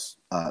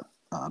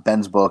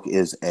book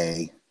is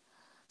a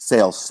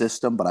sales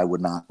system, but I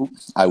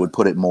would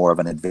put it more of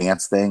an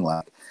advanced thing.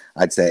 Like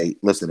I'd say,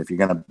 listen, if you're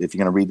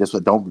gonna read this,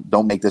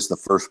 don't make this the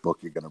first book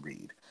you're gonna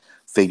read.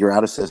 Figure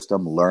out a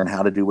system, learn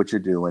how to do what you're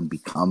doing,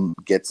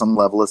 get some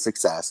level of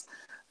success,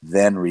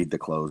 then read The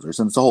Closers.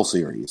 And it's a whole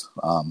series.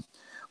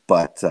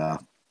 But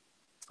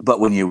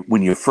when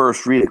you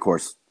first read it, of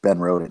course, Ben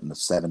wrote it in the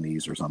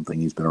 70s or something.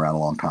 He's been around a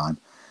long time,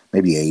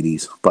 maybe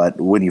 80s. But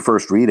when you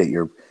first read it,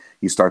 you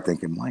start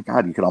thinking, my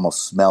God, you could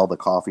almost smell the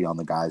coffee on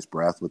the guy's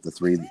breath with the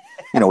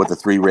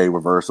three-ray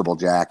reversible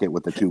jacket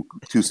with the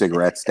two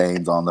cigarette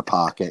stains on the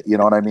pocket. You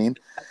know what I mean?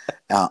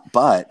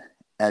 But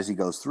as he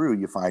goes through,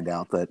 you find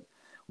out that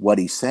what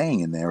he's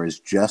saying in there is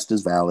just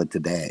as valid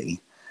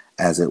today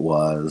as it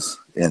was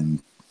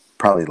in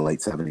probably the late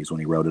 70s when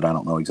he wrote it. I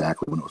don't know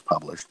exactly when it was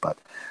published, but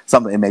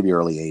something, maybe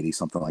early 80s,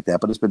 something like that.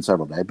 But it's been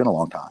several days. It's been a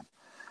long time.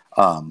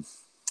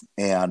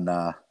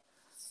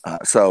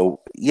 So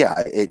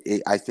yeah,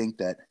 I think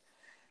that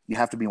you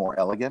have to be more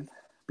elegant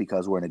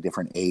because we're in a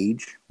different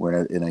age.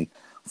 We're in a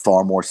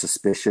far more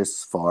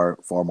suspicious, far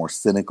more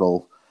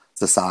cynical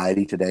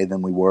society today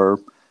than we were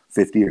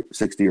 50 or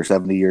 60 or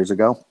 70 years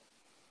ago.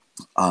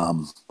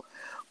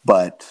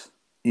 But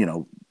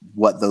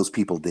what those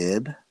people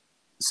did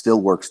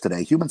still works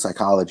today. Human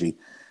psychology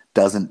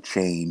doesn't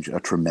change a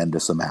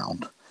tremendous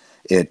amount.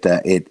 It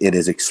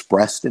is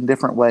expressed in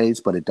different ways,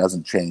 but it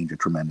doesn't change a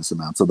tremendous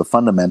amount. So the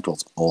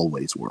fundamentals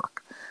always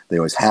work. They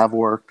always have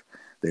worked.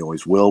 They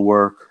always will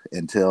work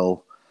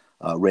until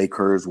Ray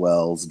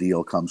Kurzweil's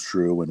deal comes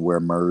true and we're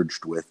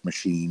merged with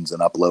machines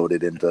and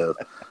uploaded into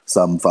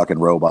some fucking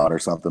robot or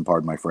something.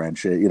 Pardon my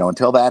French.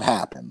 Until that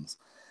happens,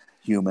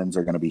 humans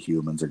are going to be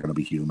humans. Are going to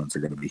be humans. Are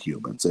going to be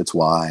humans. It's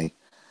why.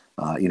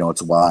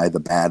 It's why the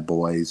bad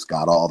boys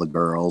got all the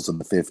girls in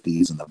the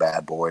 50s and the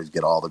bad boys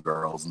get all the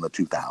girls in the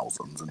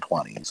 2000s and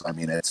 20s. I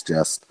mean, it's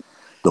just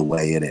the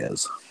way it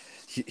is.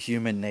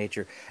 Human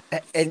nature.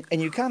 And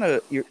you kind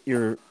of,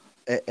 you're,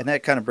 and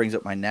that kind of brings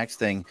up my next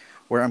thing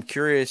where I'm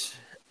curious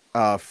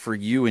for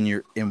you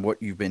in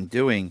what you've been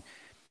doing.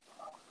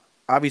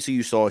 Obviously,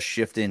 you saw a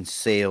shift in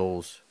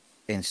sales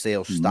and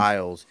sales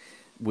styles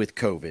with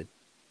COVID.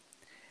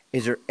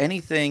 Is there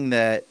anything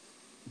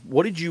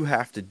what did you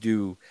have to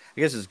do? I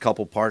guess there's a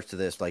couple parts to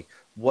this. Like,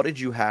 what did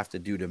you have to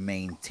do to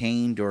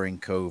maintain during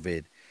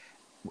COVID?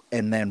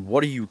 And then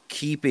what are you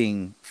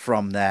keeping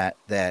from that,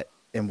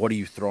 and what are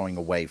you throwing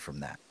away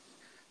from that?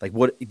 Like,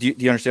 what do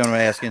you understand what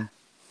I'm asking?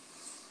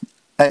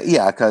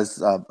 Yeah, because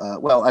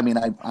well, I mean,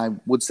 I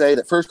would say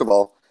that first of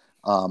all,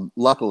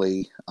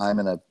 luckily, I'm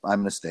in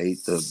a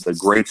state, the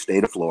great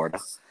state of Florida,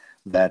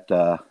 that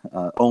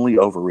only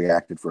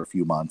overreacted for a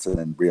few months and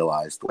then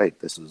realized, wait,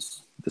 this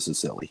is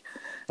silly,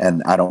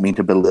 And I don't mean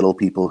to belittle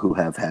people who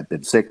have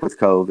been sick with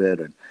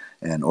COVID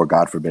and or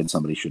God forbid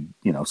somebody should,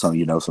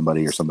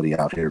 somebody or somebody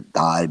out here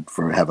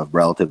have a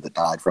relative that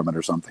died from it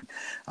or something.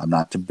 I'm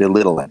not to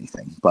belittle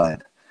anything,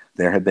 but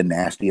there have been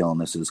nasty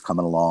illnesses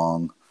coming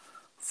along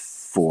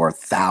for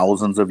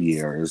thousands of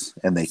years,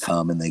 and they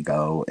come and they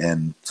go,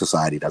 and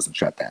society doesn't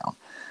shut down.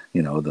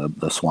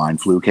 The swine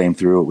flu came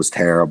through, it was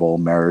terrible.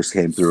 MERS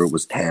came through, it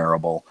was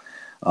terrible.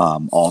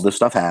 All this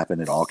stuff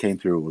happened, it all came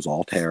through, it was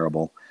all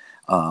terrible.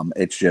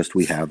 It's just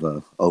we have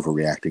a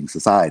overreacting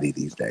society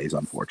these days,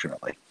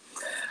 unfortunately.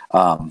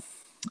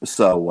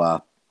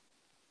 So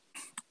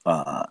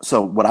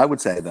what I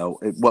would say, though,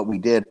 what we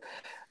did,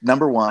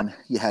 number one,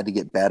 you had to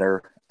get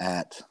better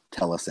at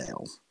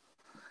telesales.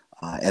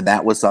 And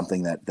that was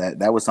something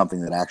that was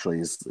something that actually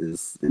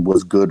it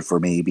was good for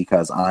me,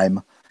 because I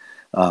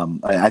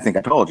think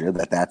I told you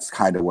that's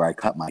kind of where I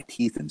cut my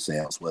teeth in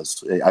sales.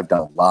 I've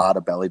done a lot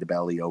of belly to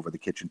belly over the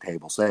kitchen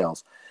table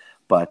sales,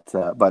 but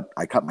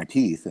I cut my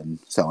teeth in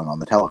selling on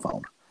the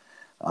telephone.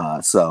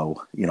 I'm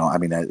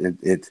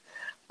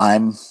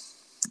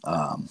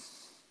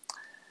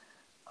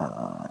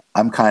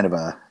kind of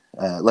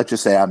let's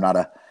just say I'm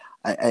not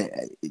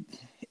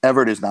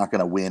Everett is not going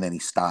to win any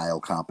style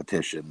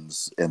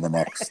competitions in the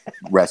next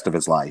rest of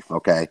his life.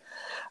 Okay.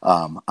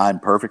 I'm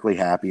perfectly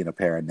happy in a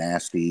pair of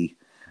nasty,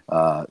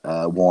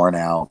 worn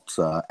out,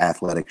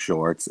 athletic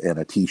shorts and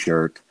a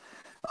t-shirt,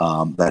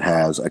 that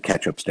has a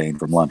ketchup stain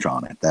from lunch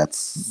on it.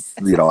 That's,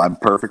 I'm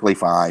perfectly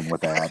fine with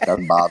that.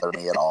 Doesn't bother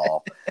me at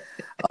all.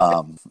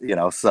 But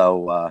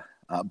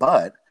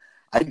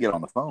I can get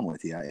on the phone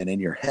with you, and in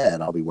your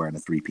head, I'll be wearing a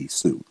 3-piece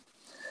suit,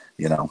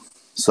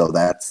 so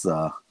that's,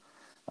 so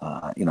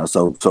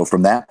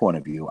from that point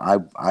of view,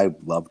 I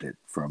loved it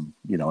from,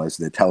 as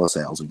the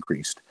telesales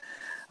increased.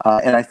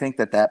 And I think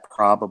that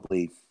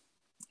probably,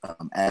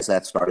 as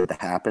that started to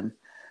happen,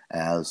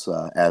 as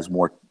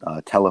more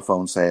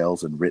telephone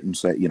sales and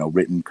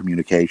written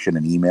communication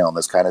and email and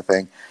this kind of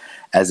thing,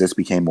 as this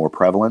became more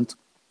prevalent,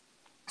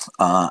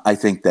 I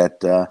think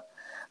that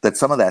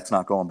some of that's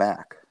not going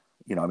back.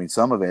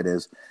 Some of it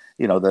is,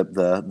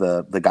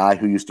 the guy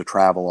who used to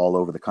travel all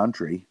over the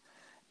country,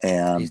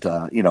 and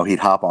he'd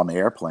hop on the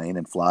airplane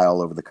and fly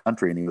all over the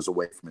country, and he was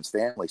away from his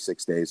family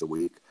 6 days a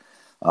week,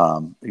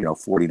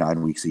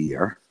 49 weeks a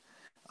year.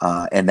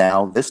 And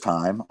now this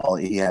time,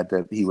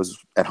 he was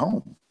at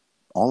home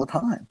all the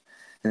time,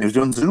 and he was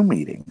doing Zoom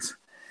meetings,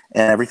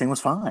 and everything was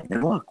fine.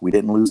 And look, we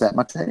didn't lose that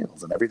much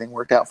sales, and everything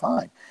worked out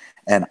fine.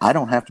 And I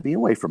don't have to be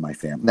away from my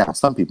family. Now,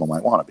 some people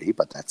might want to be,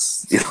 but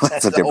that's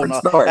a different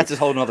story. That's a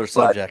whole nother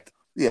subject.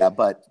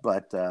 But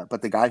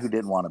the guy who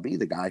didn't want to be,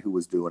 the guy who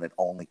was doing it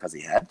only because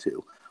he had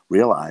to,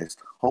 realized,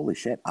 holy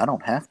shit, I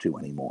don't have to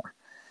anymore.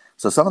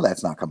 So some of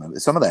that's not coming.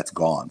 Some of that's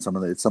gone. Some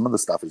of the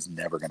stuff is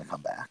never going to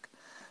come back.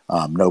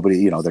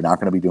 Nobody, they're not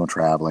going to be doing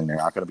traveling. They're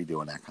not going to be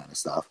doing that kind of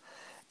stuff.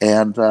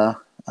 And, and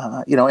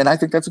I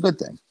think that's a good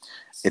thing.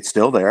 It's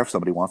still there if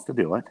somebody wants to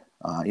do it.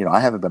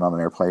 I haven't been on an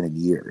airplane in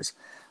years.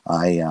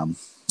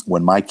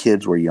 When my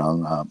kids were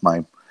young,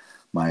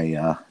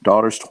 my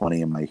daughter's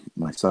 20 and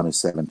my son is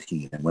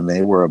 17. And when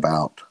they were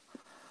about,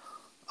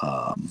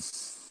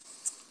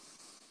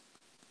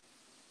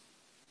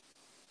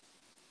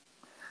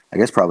 I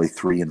guess probably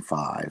 3 and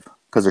 5,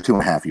 because they're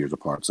 2.5 years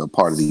apart. So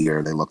part of the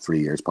year they look 3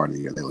 years, part of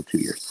the year they look 2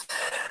 years.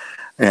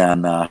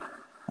 And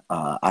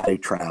I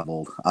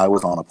traveled. I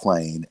was on a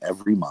plane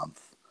every month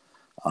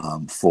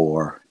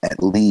for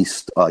at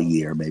least a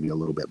year, maybe a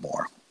little bit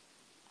more.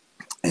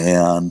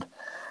 And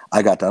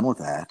I got done with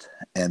that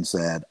and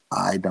said,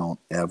 I don't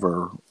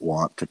ever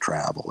want to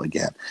travel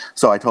again.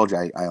 So I told you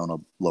I own a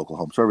local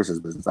home services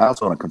business. I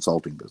also own a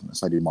consulting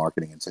business. I do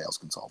marketing and sales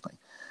consulting,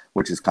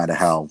 which is kind of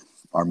how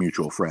our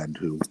mutual friend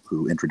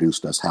who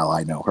introduced us, how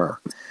I know her.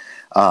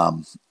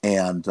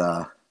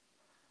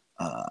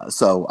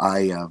 So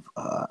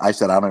I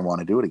said, I don't want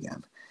to do it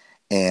again.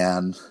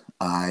 And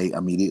I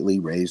immediately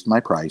raised my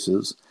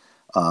prices.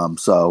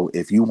 So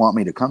if you want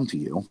me to come to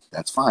you,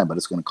 that's fine, but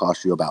it's going to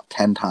cost you about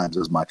 10 times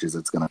as much as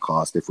it's going to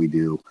cost if we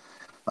do,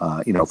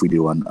 an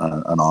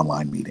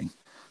online meeting.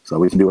 So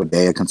we can do a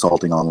day of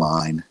consulting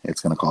online.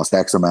 It's going to cost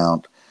X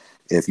amount.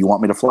 If you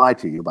want me to fly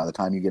to you, by the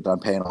time you get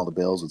done paying all the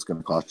bills, it's going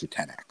to cost you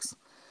 10X.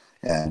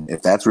 And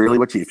if that's really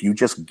if you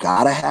just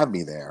got to have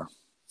me there,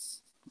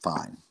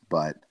 fine.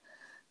 But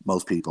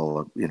most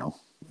people,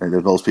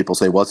 most people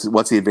say, what's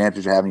the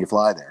advantage of having you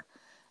fly there?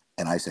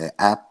 And I say,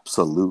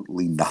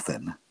 absolutely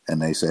nothing.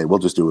 And they say, we'll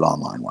just do it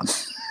online one.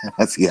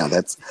 Why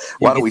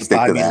don't we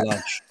stick to that?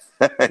 Lunch.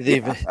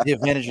 The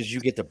advantage is you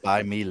get to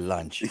buy me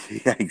lunch.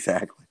 Yeah,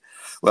 exactly.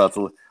 Well, it's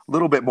a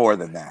little bit more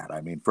than that.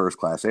 I mean, first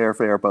class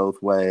airfare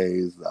both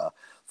ways,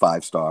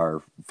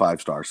 5-star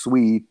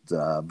suite,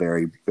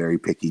 very, very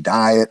picky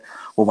diet.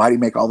 Well, why do you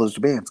make all those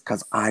demands?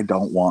 Because I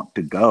don't want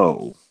to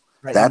go.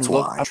 Right. That's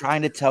why. I'm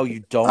trying to tell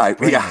you, don't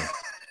bring me.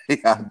 Yeah,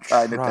 I'm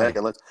trying to tell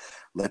you,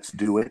 let's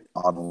do it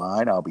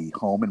online. I'll be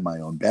home in my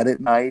own bed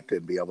at night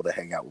and be able to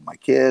hang out with my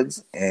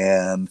kids,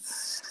 and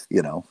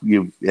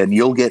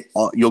you'll get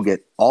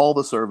all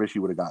the service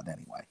you would have gotten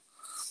anyway.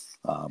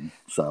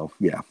 So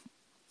yeah.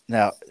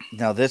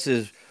 Now this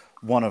is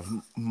one of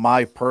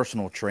my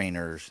personal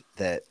trainers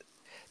that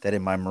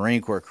in my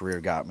Marine Corps career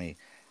got me.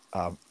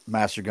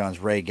 Master Guns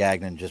Ray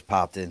Gagnon just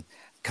popped in.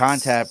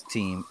 Contact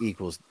team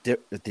equals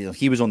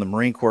he was on the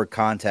Marine Corps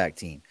contact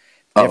team.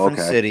 Oh, Different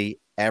okay. city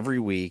every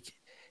week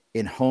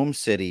in home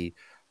city,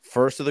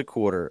 first of the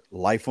quarter,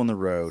 life on the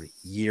road,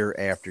 year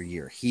after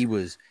year. He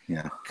was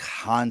Yeah.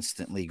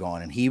 constantly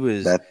gone, and he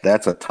was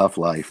That's a tough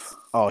life.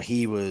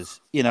 he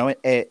was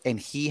and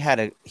he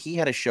had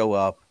to show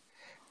up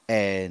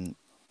and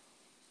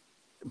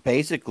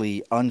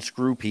basically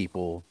unscrew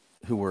people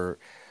who were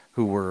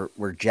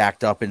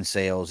jacked up in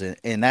sales,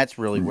 and that's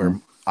really Hmm. where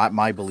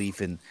my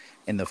belief in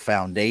the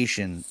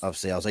foundation of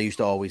sales. I used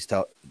to always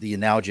tell the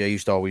analogy I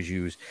used to always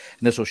use,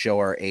 and this will show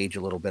our age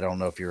a little bit. I don't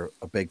know if you're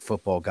a big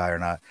football guy or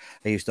not.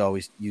 I used to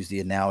always use the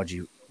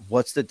analogy: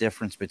 what's the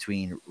difference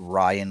between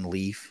Ryan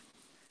Leaf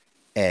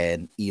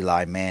and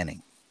Eli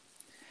Manning?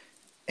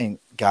 And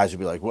guys would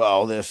be like,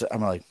 "Well, this."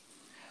 I'm like,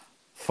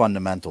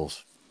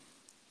 fundamentals.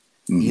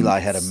 Hmm. Eli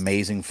had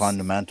amazing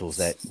fundamentals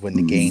that when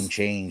the Hmm. game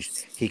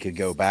changed, he could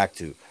go back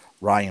to.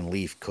 Ryan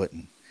Leaf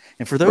couldn't.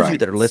 And for those of you Right.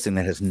 that are listening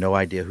that has no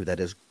idea who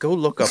that is, go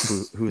look up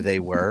who they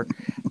were.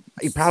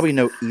 You probably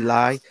know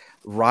Eli.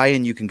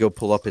 Ryan, you can go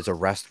pull up his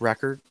arrest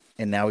record,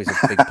 and now he's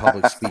a big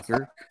public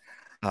speaker.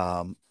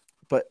 Um,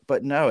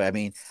 but no, I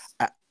mean,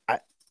 I, I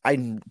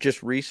I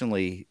just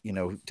recently,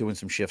 doing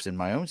some shifts in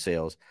my own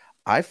sales,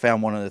 I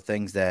found one of the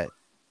things that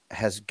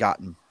has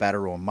gotten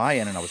better on my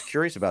end, and I was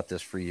curious about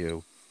this for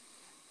you,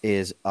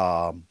 is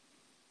that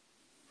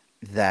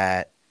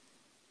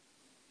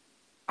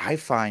I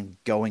find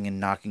going and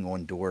knocking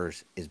on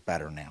doors is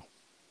better now.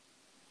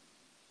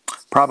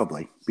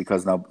 Probably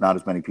because not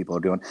as many people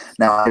are doing.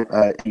 Now,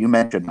 you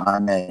mentioned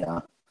I'm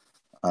a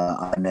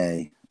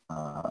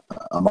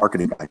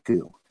marketing guy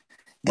too,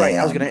 Right.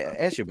 I was going and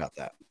to ask you about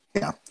that.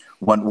 yeah,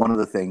 one of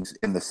the things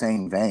in the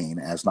same vein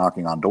as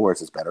knocking on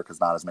doors is better because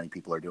not as many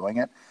people are doing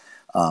it.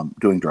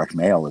 Doing direct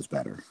mail is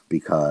better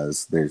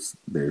because there's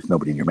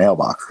nobody in your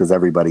mailbox because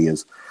everybody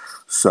is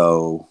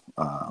so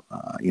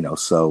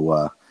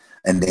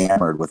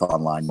enamored with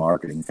online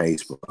marketing,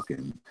 Facebook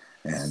and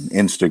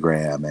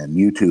Instagram and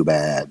YouTube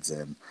ads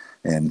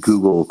and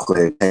Google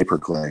pay per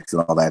clicks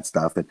and all that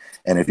stuff.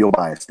 And if you'll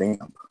buy a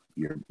stamp,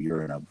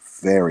 you're in a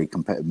very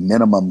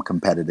minimum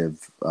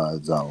competitive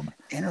zone.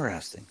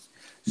 Interesting.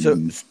 So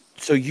Mm-hmm.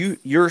 so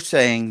you're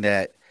saying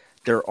that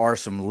there are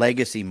some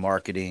legacy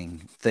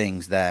marketing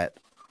things that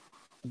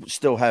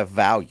still have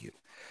value.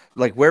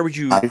 Like where would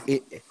you I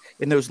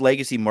in those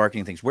legacy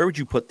marketing things, where would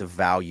you put the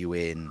value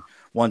in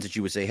ones that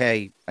you would say,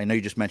 "Hey, I know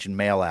you just mentioned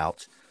mail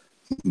outs.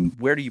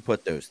 Where do you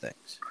put those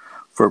things?"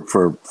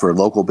 for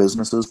local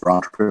businesses, for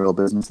entrepreneurial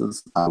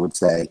businesses, I would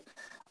say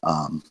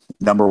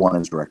number one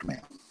is direct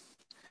mail,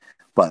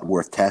 but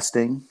worth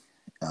testing.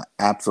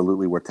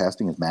 Absolutely worth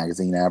testing is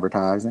magazine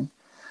advertising.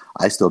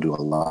 I still do a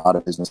lot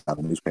of business out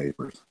of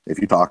newspapers. If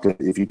you talk to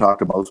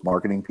most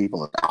marketing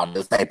people,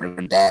 newspapers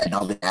are dead.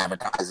 Nobody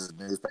advertises in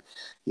newspapers.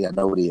 Yeah,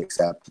 nobody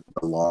except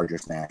the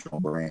largest national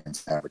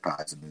brands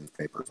advertise in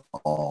newspapers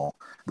all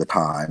the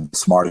time. The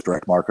smartest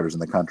direct marketers in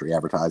the country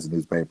advertise in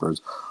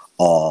newspapers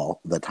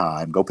all the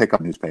time. Go pick up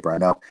a newspaper. I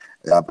know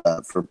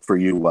for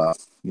you,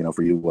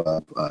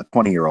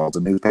 20-year-olds,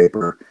 a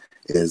newspaper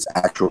is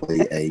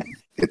actually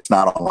it's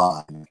not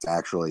online. It's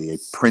actually a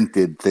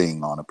printed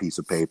thing on a piece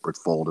of paper.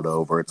 It's folded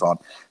over. It's on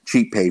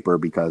cheap paper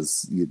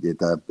because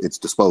it's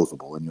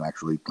disposable, and you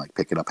actually like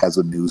pick it up. Has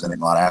the news in it,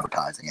 not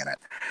advertising in it.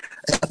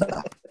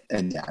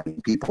 And yeah, I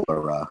mean, people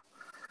are,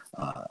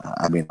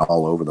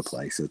 all over the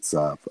place. It's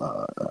so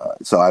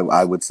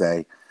I would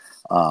say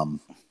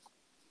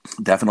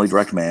definitely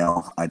direct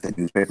mail. I think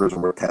newspapers are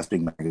worth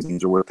testing.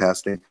 Magazines are worth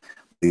testing.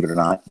 Believe it or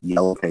not,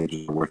 yellow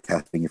pages are worth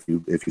testing if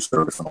you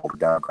service an older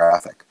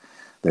demographic.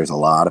 There's a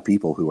lot of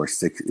people who are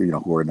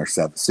who are in their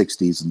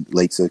 60s and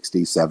late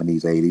 60s,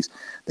 70s, 80s.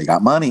 They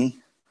got money.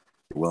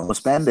 They're willing to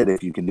spend it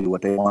if you can do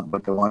what they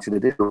want you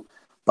to do.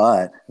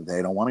 But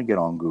they don't want to get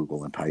on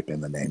Google and type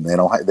in the name. They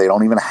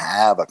don't even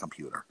have a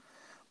computer,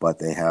 but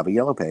they have a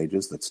yellow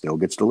pages that still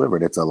gets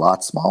delivered. It's a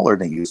lot smaller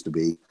than it used to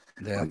be.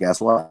 Yeah. But guess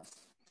what?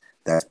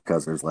 That's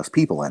because there's less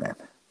people in it.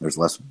 There's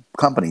less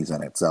companies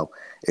in it. So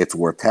it's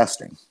worth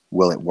testing.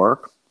 Will it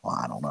work? Well,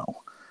 I don't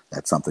know.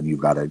 That's something you've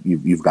got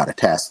to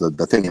test.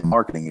 The thing in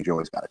marketing is you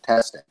always got to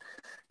test it.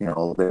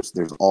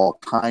 There's all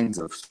kinds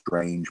of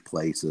strange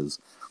places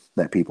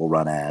that people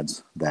run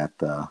ads that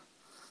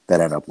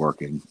end up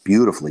working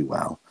beautifully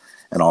well,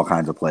 and all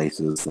kinds of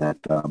places that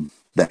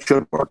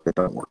should work that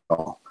don't work at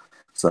all.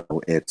 So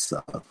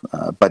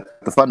but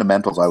the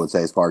fundamentals, I would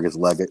say, as far as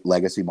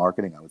legacy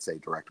marketing, I would say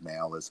direct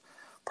mail is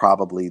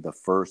probably the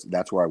first.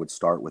 That's where I would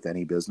start with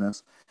any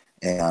business.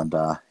 And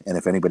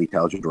if anybody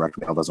tells you direct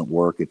mail doesn't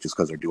work, it's just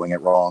because they're doing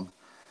it wrong.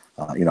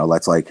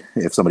 That's like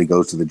if somebody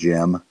goes to the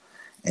gym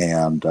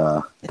and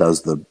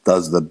does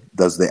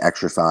the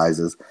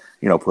exercises,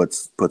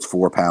 puts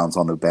 4 pounds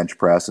on the bench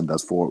press and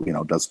does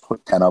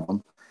put 10 of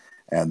them,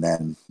 and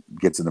then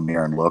gets in the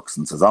mirror and looks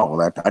and says, "Oh, well,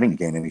 that I didn't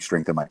gain any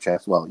strength in my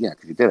chest." Well, yeah,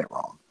 because you did it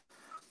wrong.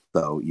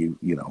 So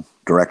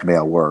direct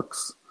mail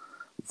works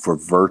for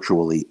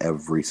virtually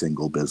every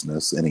single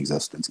business in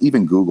existence.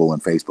 Even Google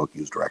and Facebook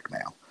use direct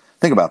mail.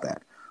 Think about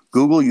that.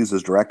 Google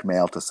uses direct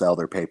mail to sell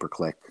their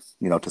pay-per-click,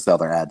 to sell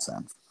their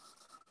AdSense,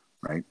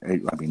 right?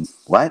 I mean,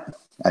 what?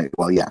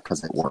 Well, yeah,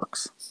 because it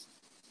works.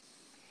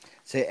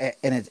 See,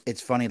 and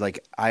it's funny.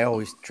 Like I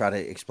always try to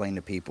explain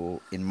to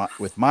people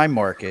with my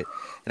market,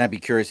 and I'd be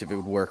curious if it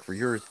would work for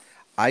yours.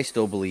 I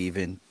still believe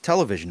in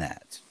television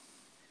ads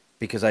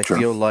because I Sure.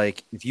 feel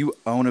like if you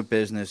own a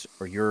business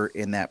or you're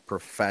in that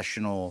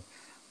professional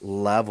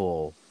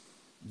level,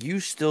 you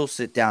still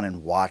sit down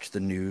and watch the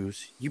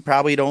news. You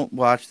probably don't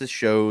watch the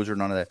shows or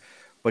none of that,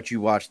 but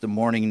you watch the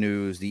morning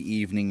news, the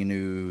evening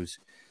news.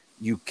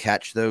 You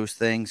catch those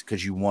things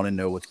because you want to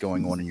know what's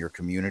going on in your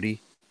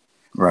community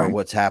or Right.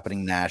 what's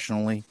happening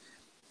nationally.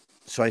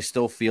 So I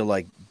still feel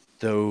like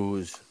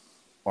those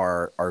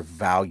are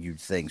valued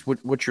things.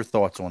 What's your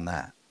thoughts on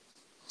that?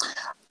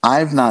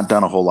 I've not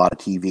done a whole lot of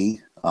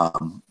TV,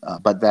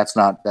 but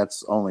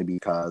that's only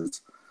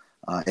because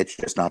it's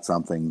just not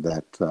something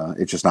that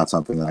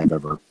I've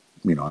ever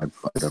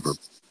I've ever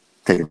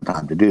taken the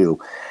time to do.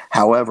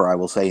 However, I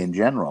will say in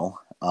general,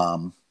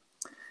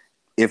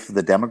 if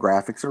the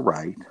demographics are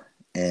right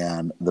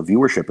and the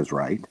viewership is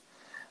right,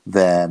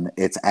 then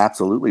it's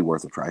absolutely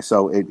worth a try.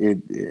 So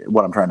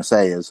what I'm trying to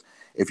say is,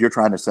 if you're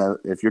trying to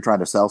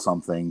sell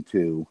something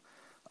to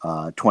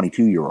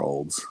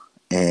 22-year-olds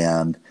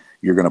and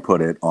you're going to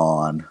put it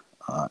on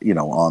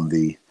on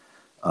the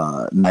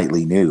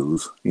nightly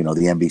news, the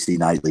NBC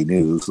nightly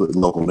news,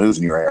 local news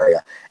in your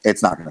area,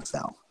 it's not going to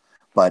sell.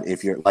 But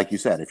if you're, like you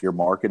said, if your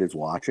market is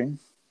watching,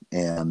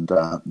 and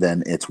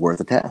then it's worth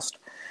a test.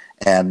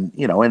 And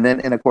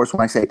and of course,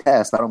 when I say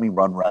test, I don't mean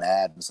run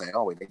ad and say,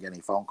 oh, we didn't get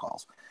any phone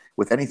calls.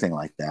 With anything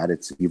like that,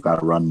 you've got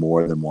to run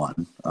more than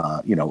one,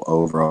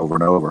 over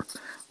and over.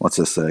 What's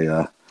this say?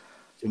 So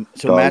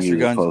Dog Master use a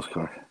Guns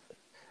postcard.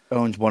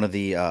 owns one of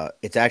the.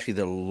 It's actually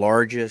the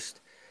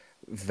largest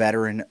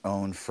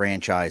veteran-owned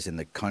franchise in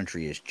the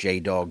country. Is J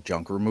Dog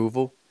Junk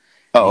Removal,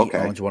 and Oh, he okay.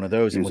 owns one of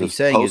those. And what he's Uses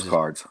saying is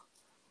postcards.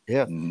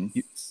 yeah, Mm-hmm.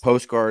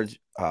 postcards,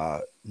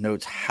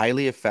 notes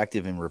highly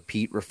effective in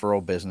repeat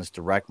referral business,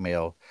 direct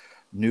mail,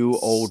 new,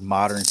 old,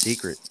 modern,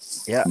 secret.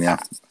 Yeah, Yeah.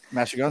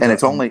 Master Guns, And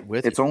I'm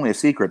with you. it's only a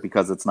secret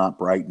because it's not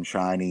bright and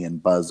shiny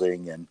and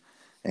buzzing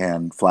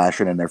and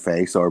flashing in their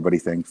face, so everybody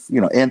thinks,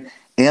 and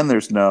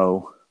there's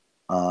no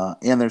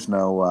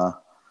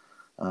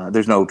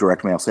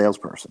direct mail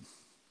salesperson,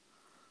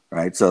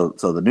 right? So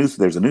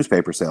there's a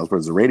newspaper salesperson,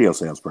 there's a radio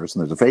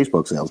salesperson, there's a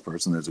Facebook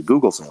salesperson, there's a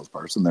Google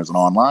salesperson, there's an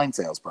online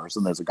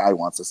salesperson, there's a guy who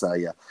wants to sell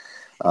you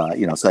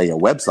sell you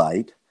a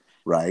website,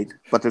 right?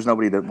 But there's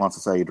nobody that wants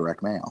to sell you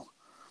direct mail.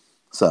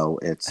 So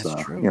it's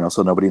That's true.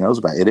 so nobody knows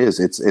about it.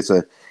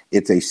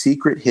 It's a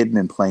secret hidden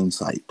in plain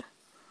sight,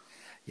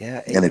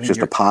 Yeah, and it's just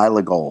a pile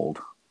of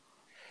gold.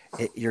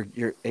 you're,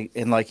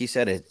 and like you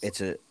said, it's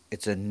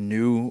a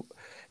new,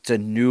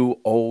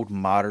 old,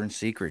 modern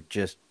secret.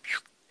 Just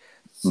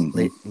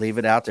Mm-hmm. leave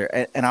it out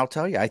there, and I'll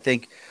tell you, I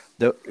think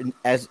the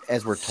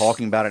as we're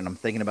talking about it, and I'm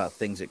thinking about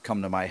things that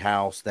come to my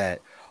house that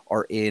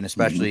are in, Mm-hmm.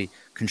 especially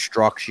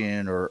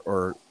construction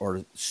or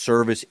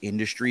service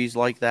industries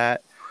like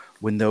that.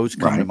 When those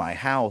come to Right. my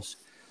house,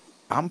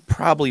 I'm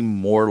probably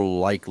more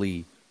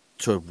likely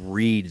to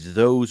read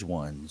those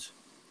ones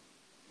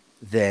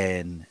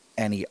than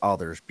any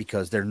others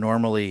because they're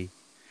normally,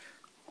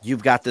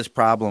 you've got this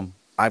problem,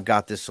 I've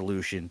got this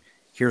solution.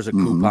 Here's a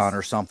Mm-hmm. coupon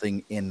or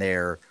something in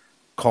there.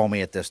 Call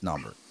me at this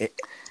number.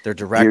 They're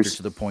direct to Here's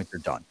the point.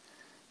 They're done.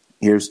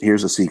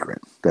 here's a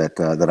secret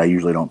that I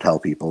usually don't tell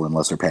people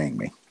unless they're paying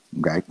me.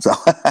 Okay, so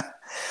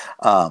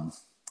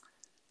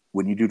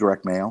when you do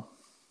direct mail,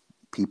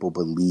 people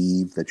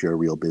believe that you're a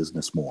real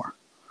business more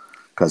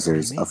because What do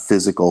you there's a mean?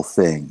 physical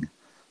thing.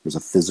 There's a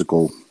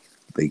physical.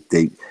 They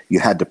you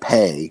had to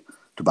pay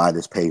to buy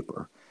this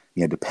paper.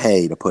 You had to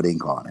pay to put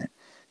ink on it.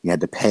 You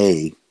had to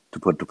pay to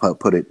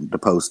put it into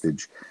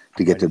postage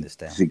to I'm get writing this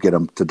down.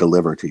 them to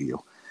deliver to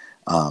you.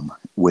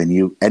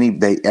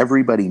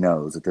 Everybody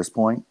knows at this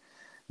point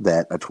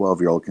that a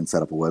 12-year-old can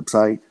set up a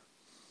website,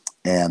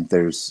 and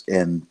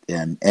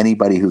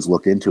anybody who's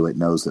looked into it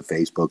knows that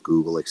Facebook,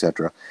 Google,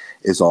 etc.,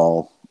 is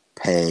all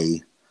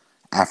pay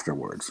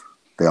afterwards.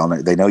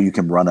 They know you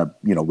can run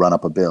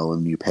up a bill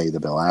and you pay the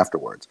bill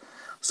afterwards.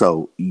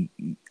 So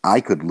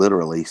I could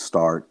literally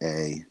start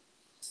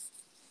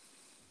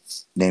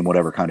name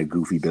whatever kind of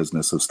goofy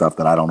business of stuff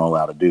that I don't know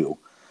how to do.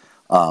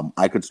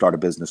 I could start a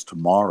business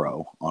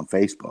tomorrow on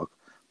Facebook,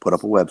 put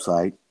up a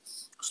website,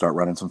 start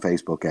running some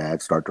Facebook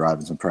ads, start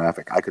driving some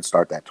traffic. I could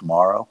start that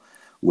tomorrow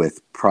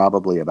with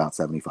probably about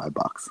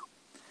 $75.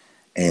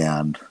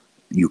 And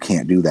you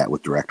can't do that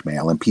with direct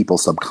mail. And people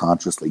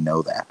subconsciously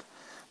know that.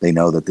 They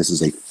know that this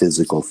is a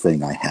physical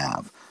thing I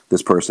have.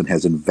 This person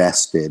has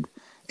invested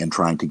in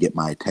trying to get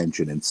my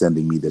attention and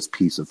sending me this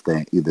piece of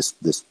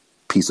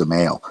piece of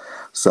mail.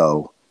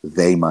 So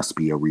they must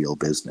be a real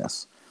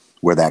business.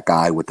 Where that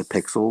guy with the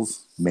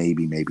pixels,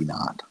 maybe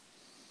not.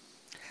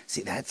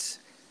 See,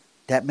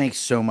 that makes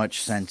so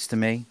much sense to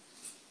me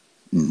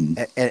Hmm.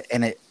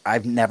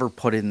 I've never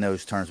put it in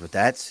those terms, but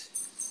that's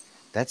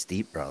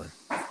deep, brother.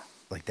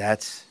 Like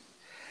that's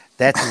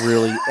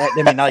really,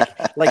 I mean,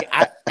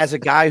 as a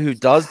guy who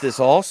does this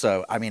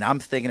also, I mean, I'm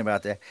thinking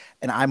about that,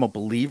 and I'm a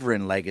believer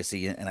in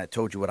legacy, and I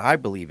told you what I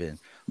believe in,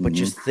 but Hmm.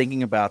 just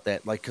thinking about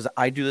that, like, because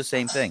I do the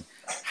same thing.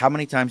 How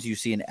many times do you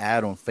see an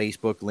ad on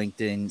Facebook,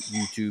 LinkedIn,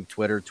 YouTube,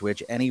 Twitter,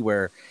 Twitch,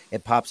 anywhere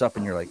it pops up,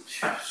 and you're like,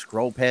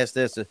 scroll past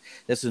this. This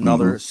is Hmm.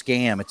 another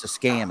scam. It's a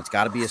scam. It's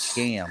got to be a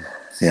scam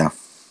Yeah.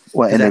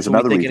 Well, because and there's that's what we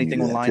another think reason you anything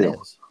do that online too.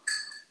 is.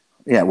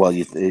 Yeah. Well,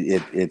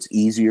 it's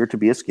easier to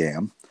be a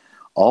scam.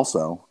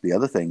 Also, the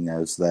other thing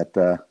is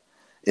that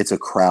it's a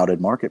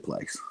crowded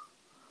marketplace,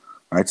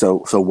 right?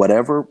 So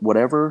whatever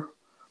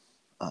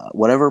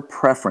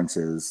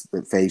preferences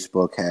that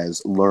Facebook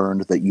has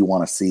learned that you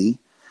want to see,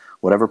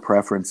 whatever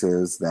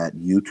preferences that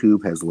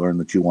YouTube has learned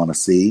that you want to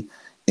see,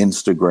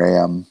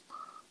 Instagram,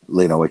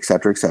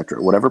 et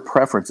cetera, whatever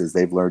preferences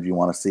they've learned you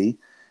want to see,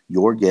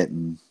 you're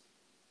getting,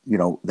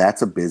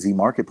 that's a busy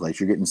marketplace.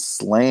 You're getting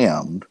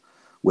slammed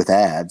with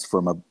ads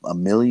from a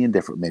million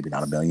different, maybe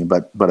not a million,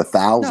 but a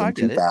No, I thousand, get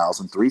two it.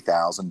 thousand,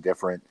 3,000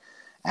 different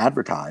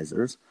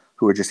advertisers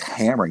who are just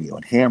hammering you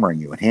and hammering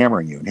you and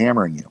hammering you and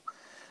hammering you.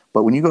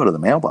 But when you go to the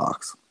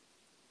mailbox,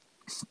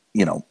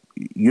 you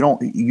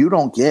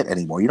don't get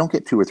anymore. You don't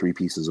get two or three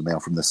pieces of mail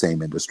from the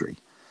same industry.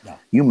 No,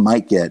 You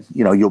might get,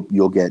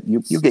 you'll get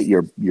you get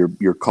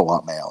your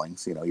co-op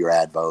mailings, your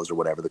advos or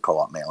whatever the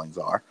co-op mailings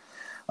are.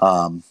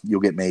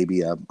 You'll get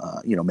maybe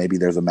maybe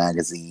there's a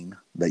magazine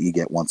that you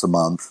get once a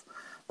month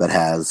that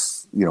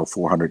has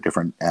 400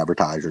 different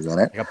advertisers in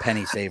it. like a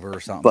penny saver or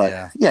something. But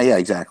Yeah. yeah,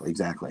 exactly.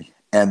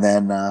 And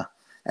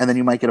then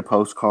you might get a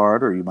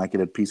postcard or you might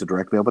get a piece of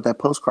direct mail. But that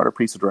postcard or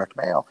piece of direct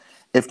mail,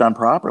 if done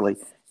properly,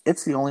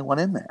 it's the only one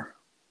in there.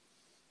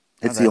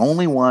 No, It's the that's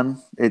only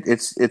one.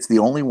 It's the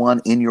only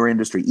one in your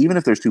industry. Even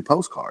if there's two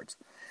postcards,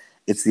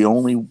 it's the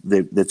only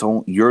that's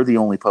only you're the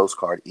only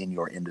postcard in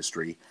your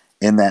industry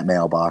in that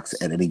mailbox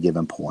at any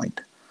given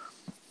point.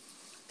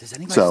 Does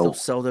anybody still So,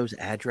 sell those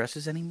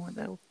addresses anymore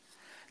though?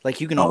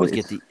 Like you can oh, always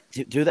get the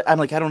do that. I'm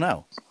like, I don't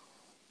know.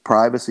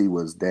 privacy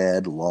was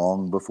dead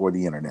long before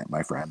the internet,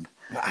 my friend.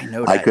 I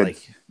know I that. could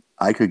Like,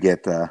 I could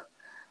get.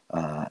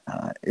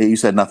 You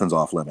said nothing's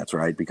off limits,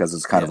 right? Because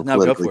it's kind yeah, of a no,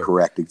 go politically for it.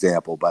 correct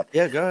example, but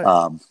Yeah, go ahead.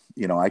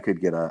 I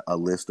could get a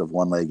list of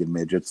one-legged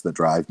midgets that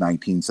drive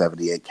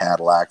 1978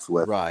 Cadillacs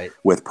Right.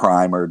 with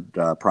primered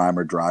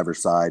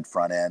driver's side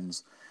front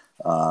ends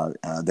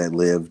that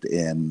lived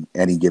in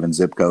any given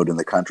zip code in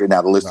the country.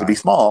 Now the list would be Right.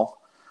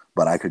 small,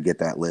 but I could get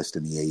that list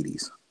in the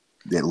 80s,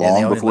 Yeah, and they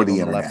long only before live the on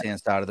the left internet. hand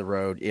side of the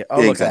road. Yeah.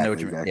 Oh, look, I know what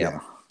Exactly, you mean. exactly. Yeah. Yeah,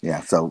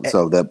 yeah. So Eh,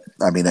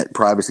 that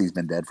privacy's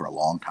been dead for a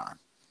long time.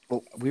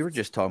 well, we were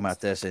just talking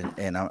about this,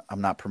 and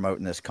I'm not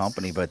promoting this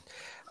company, but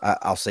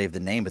I'll save the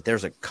name. But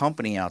there's a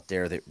company out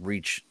there that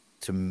reached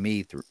to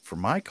me through for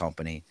my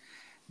company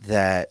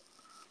that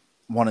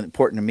one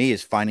important to me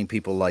is finding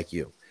people like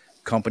you,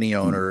 company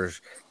Mm,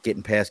 owners,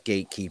 getting past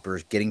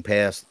gatekeepers, getting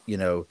past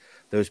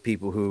those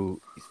people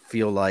who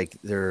feel like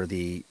they're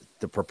the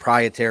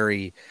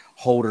proprietary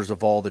holders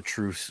of all the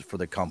truths for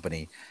the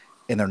company,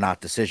 and they're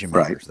not decision right.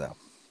 makers though.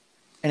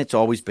 And that's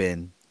always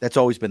been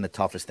the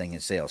toughest thing in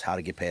sales, how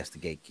to get past the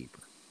gatekeeper.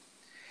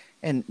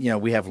 And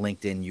we have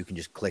LinkedIn, you can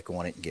just click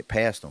on it and get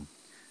past them.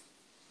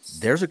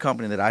 There's a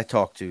company that I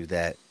talk to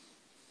that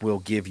will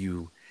give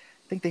you,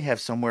 I think they have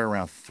somewhere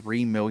around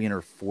 3 million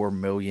or 4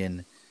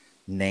 million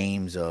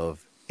names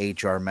of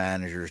HR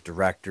managers,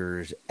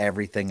 directors,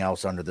 everything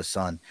else under the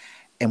sun.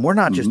 And we're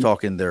not just Hmm.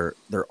 talking their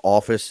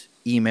office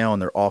email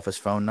and their office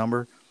phone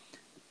number,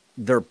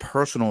 their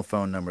personal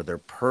phone number, their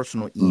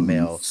personal Hmm.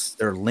 email,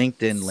 their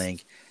LinkedIn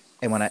link.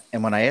 And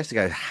when I asked the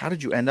guy, how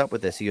did you end up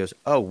with this? He goes,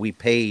 oh, we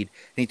paid.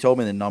 And he told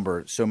me the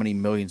number, so many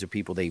millions of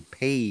people they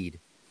paid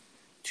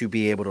to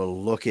be able to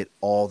look at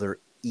all their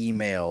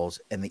emails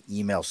and the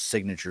email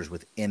signatures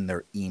within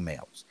their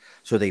emails.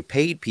 So they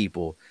paid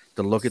people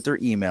to look at their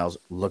emails,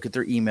 look at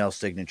their email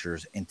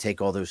signatures, and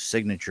take all those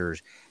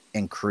signatures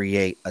and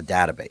create a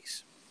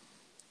database.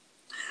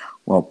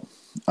 Well,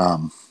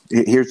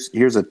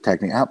 here's a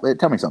technique.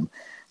 Tell me something.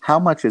 How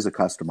much is a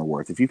customer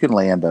worth? If you can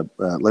land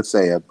let's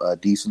say a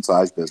decent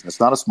sized business,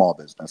 not a small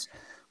business,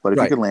 but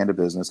if you Right. can land a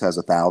business has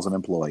 1,000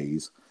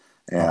 employees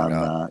Oh my and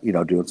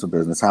God. doing some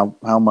business, how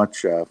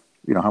much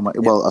how much? Yeah.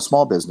 Well, a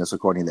small business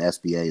according to the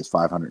SBA is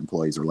 500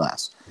 employees or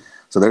less.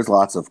 So there's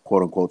lots of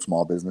quote unquote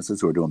small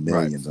businesses who are doing Right.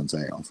 millions in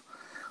sales.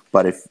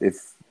 But if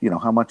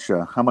how much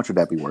would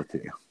that be worth to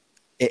you?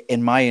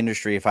 In my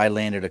industry, if I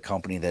landed a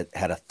company that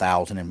had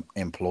 1,000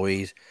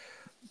 employees,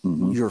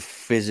 Hmm. you're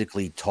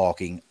physically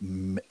talking.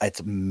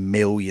 It's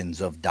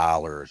millions of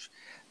dollars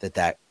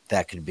that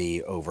could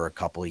be over a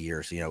couple of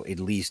years. At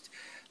least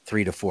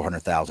 300,000 to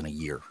 400,000 a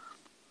year.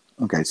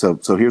 Okay, so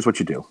here's what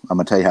you do. I'm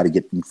going to tell you how to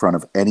get in front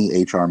of any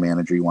HR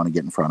manager you want to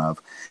get in front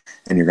of,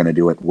 and you're going to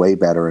do it way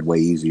better and way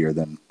easier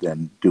than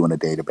doing a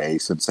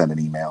database and sending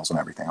emails and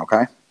everything.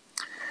 Okay,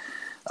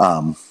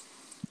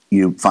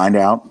 you find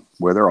out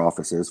where their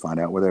office is, find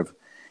out where they're,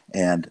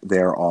 and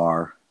there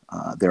are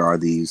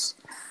these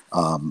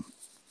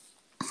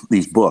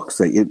these books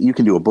that you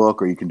can do a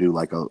book, or you can do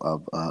like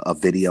a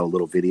video, a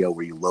little video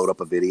where you load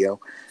up a video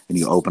and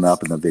you open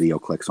up and the video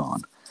clicks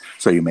on.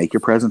 So you make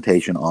your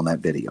presentation on that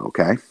video.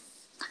 Okay.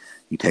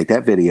 You take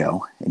that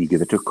video and you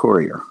give it to a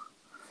courier,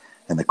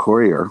 and the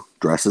courier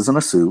dresses in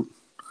a suit,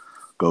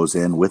 goes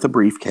in with a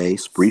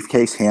briefcase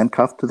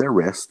handcuffed to their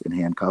wrist and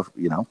handcuffed,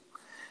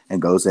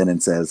 and goes in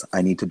and says,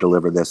 I need to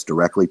deliver this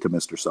directly to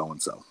Mr.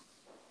 So-and-so.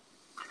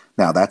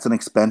 Now that's an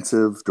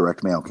expensive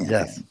direct mail campaign.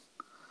 Yes.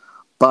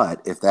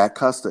 But if that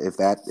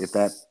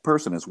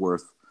person is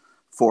worth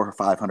 $400,000 or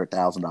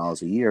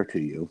 $500,000 a year to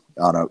you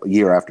on a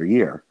year after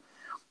year,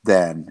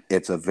 then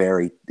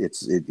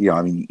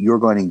you're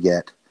going to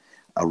get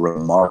a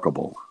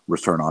remarkable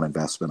return on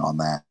investment on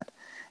that.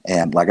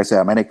 And like I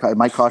said, it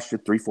might cost you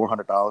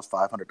 $300, $400,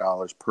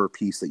 $500 per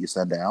piece that you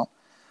send out.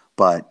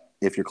 But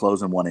if you're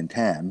closing 1 in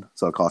 10,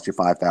 so it costs you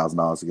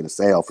 $5,000 to get a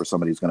sale for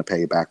somebody who's going to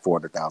pay you back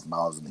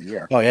 $400,000 in a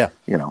year. Oh yeah,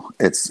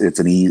 it's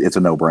a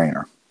no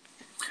brainer.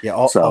 Yeah,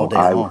 all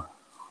day long.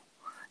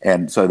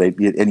 And so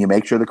you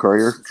make sure the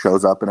courier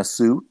shows up in a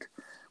suit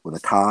with a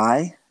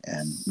tie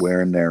and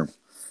wearing their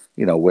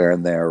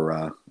with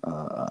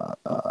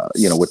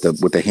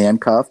the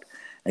handcuffed,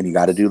 and you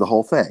got to do the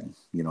whole thing.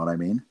 You know what I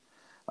mean?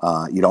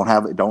 You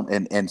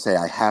don't say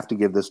I have to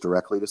give this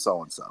directly to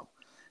so and so.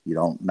 You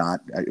don't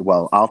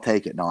well, I'll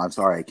take it. No, I'm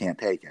sorry, I can't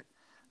take it.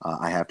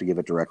 I have to give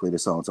it directly to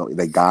so and so.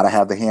 They got to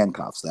have the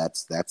handcuffs.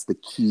 That's the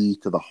key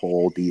to the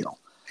whole deal.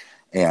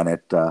 And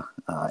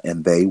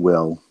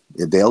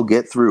they'll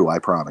get through. I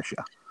promise you.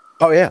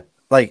 Oh yeah,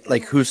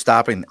 like who's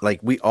stopping? Like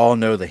we all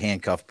know the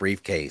handcuff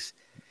briefcase,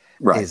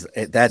 right?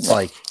 That's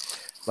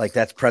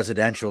that's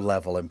presidential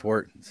level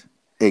importance.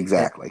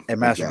 Exactly. And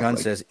Master Gun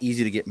says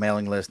easy to get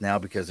mailing list now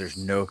because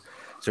there's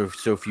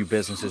so few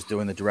businesses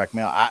doing the direct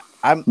mail.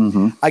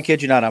 I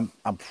kid you not.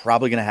 I'm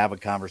probably going to have a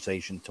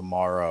conversation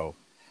tomorrow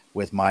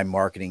with my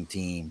marketing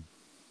team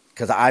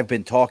because I've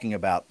been talking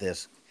about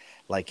this.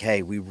 Like,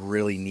 hey, we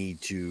really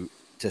need to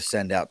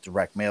send out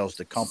direct mails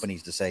to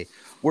companies to say,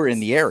 we're in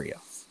the area.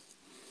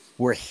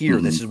 We're here.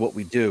 Mm-hmm. This is what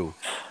we do.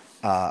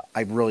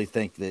 I really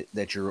think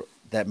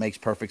that makes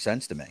perfect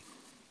sense to me.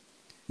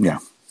 Yeah.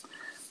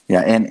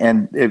 Yeah.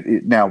 And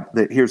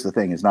here's the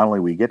thing is not only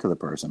we get to the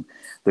person,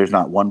 there's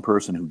not one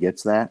person who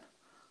gets that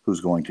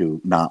who's going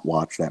to not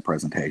watch that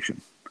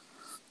presentation.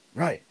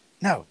 Right.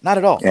 No, not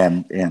at all.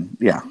 And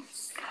yeah.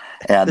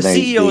 And the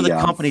CEO of the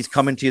company's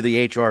coming to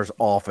the HR's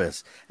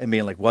office and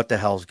being like, what the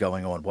hell's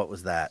going on? What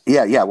was that?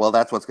 Yeah. Well,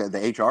 that's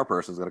the HR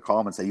person's going to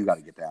call him and say, you got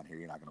to get down here.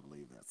 You're not going to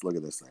believe this. Look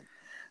at this thing.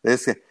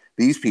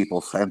 These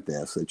people sent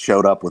this. It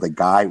showed up with a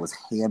guy was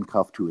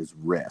handcuffed to his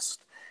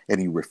wrist,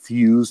 and he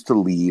refused to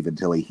leave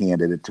until he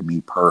handed it to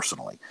me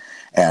personally.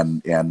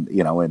 And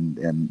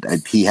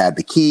he had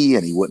the key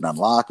and he wouldn't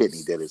unlock it, and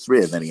he did his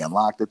wrist, and then he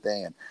unlocked the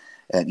thing.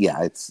 And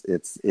yeah,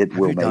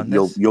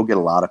 you'll get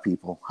a lot of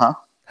people. Huh?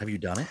 Have you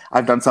done it?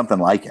 I've done something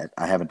like it.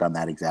 I haven't done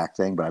that exact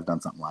thing, but I've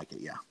done something like it.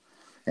 Yeah.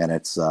 And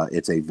it's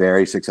a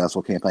very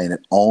successful campaign.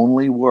 It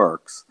only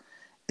works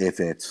if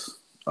it's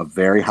a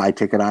very high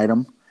ticket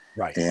item.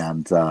 Right.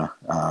 But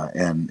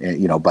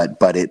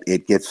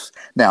it gets,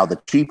 now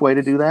the cheap way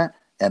to do that,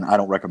 and I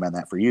don't recommend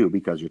that for you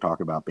because you're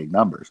talking about big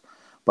numbers,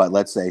 but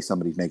let's say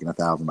somebody's making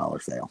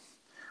 $1,000 sale.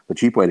 The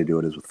cheap way to do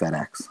it is with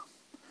FedEx.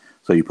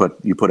 So you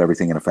put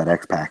everything in a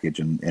FedEx package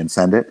and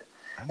send it,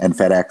 and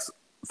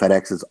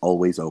FedEx is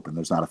always open.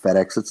 There's not a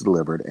FedEx that's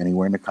delivered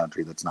anywhere in the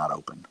country that's not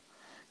opened.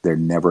 They're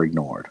never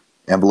ignored.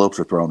 Envelopes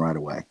are thrown right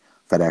away.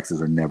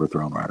 FedExes are never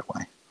thrown right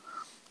away.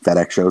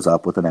 FedEx shows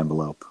up with an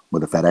envelope,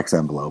 with a FedEx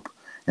envelope,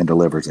 and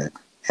delivers it,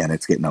 and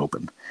it's getting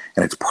opened.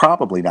 And it's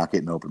probably not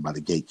getting opened by the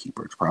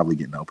gatekeeper. It's probably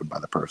getting opened by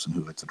the person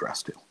who it's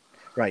addressed to.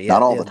 Right. Yeah,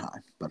 not all the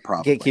time, but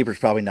probably. Gatekeeper's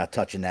probably not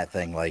touching that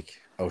thing like,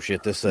 oh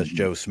shit, this says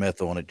Joe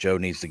Smith on it. Joe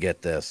needs to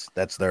get this.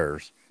 That's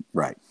theirs.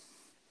 Right.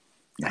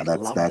 Yeah,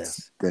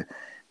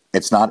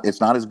 it's not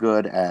as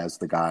good as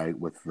the guy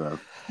with the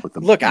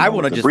look. I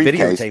want to just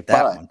videotape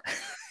that one.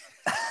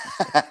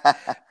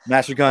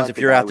 Master Guns, if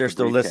you're out there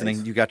still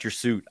listening, you got your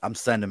suit. I'm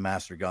sending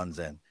Master Guns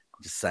in.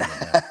 Just send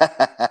it.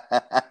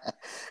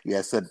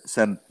 Yeah,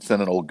 send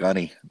an old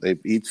gunny.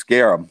 He'd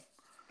scare him.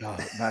 Oh,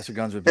 Master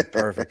Guns would be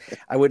perfect.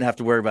 I wouldn't have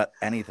to worry about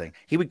anything.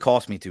 He would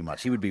cost me too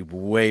much. He would be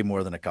way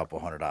more than a couple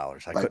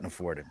 $100. I couldn't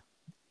afford him.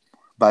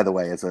 By the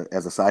way, as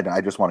a side note,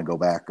 I just want to go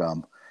back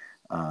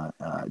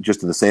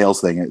just to the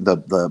sales thing.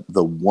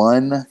 The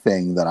one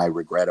thing that I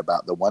regret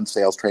about the one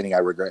sales training I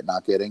regret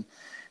not getting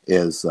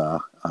is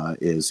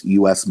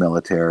U.S.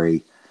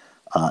 military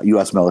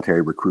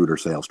recruiter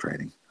sales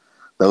training.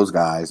 Those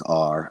guys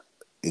are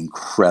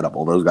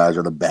incredible. Those guys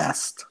are the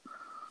best.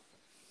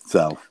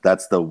 So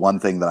that's the one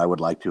thing that I would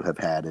like to have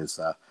had is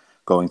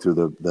going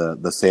through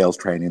the sales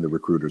training the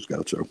recruiters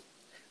go through.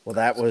 Well,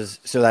 that's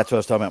what I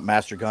was talking about.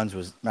 Master Guns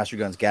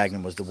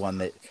Gagnon was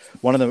one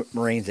of the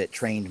Marines that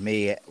trained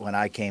me when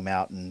I came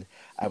out, and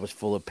I was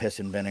full of piss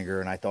and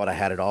vinegar, and I thought I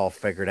had it all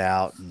figured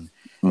out. And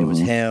it was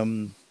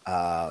him,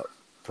 Matt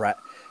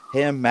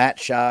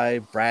Shy,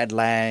 Brad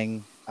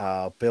Lang,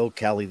 Bill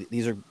Kelly.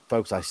 These are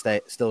folks I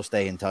still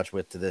stay in touch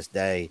with to this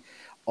day.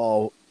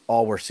 All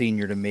all were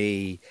senior to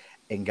me,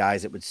 and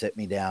guys that would sit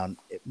me down,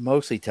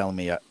 mostly telling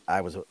me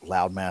I was a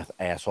loudmouth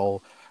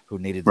asshole who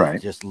needed to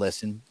Right. just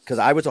listen, because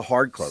I was a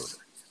hard closer.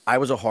 I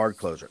was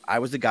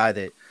the guy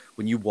that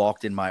when you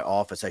walked in my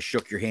office, I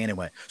shook your hand and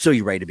went, "So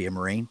you ready to be a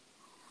Marine?"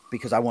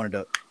 Because I wanted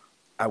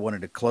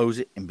to close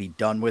it and be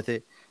done with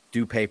it,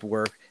 do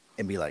paperwork,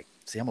 and be like,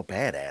 "See, I'm a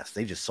badass.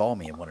 They just saw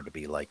me and wanted to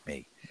be like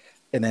me."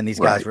 And then these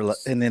guys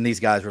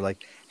were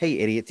like, "Hey,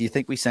 idiot, do you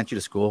think we sent you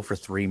to school for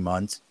 3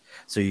 months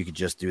so you could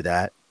just do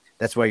that?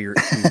 That's why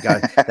these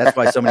guys. That's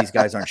why some of these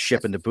guys aren't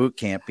shipping to boot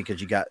camp,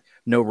 because you got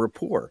no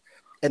rapport."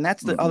 And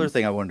that's the other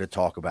thing I wanted to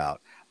talk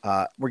about.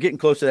 We're getting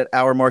close to that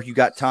hour mark. You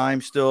got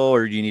time still,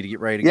 or do you need to get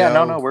ready to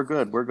go? No, we're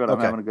good. We're good. Okay.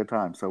 I'm having a good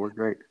time, so we're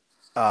great.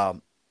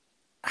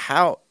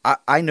 How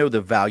I know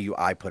the value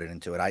I put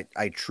into it.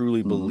 I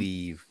truly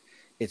believe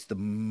it's the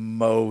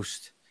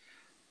most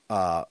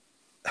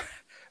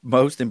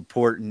most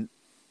important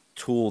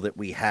tool that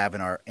we have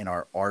in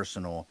our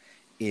arsenal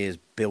is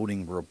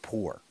building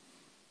rapport.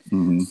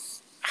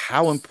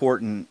 How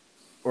important,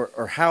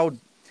 or how,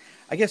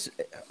 I guess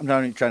I'm not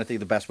even trying to think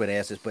of the best way to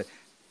ask this, but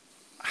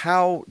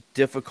how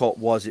difficult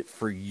was it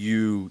for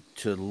you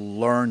to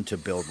learn to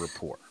build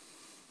rapport?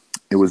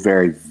 It was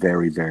very,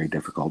 very, very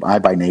difficult. I,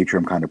 by nature,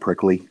 am kind of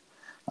prickly.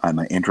 I'm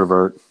an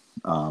introvert.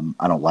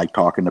 I don't like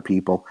talking to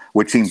people,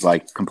 which seems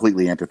like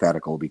completely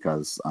antithetical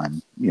because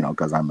I'm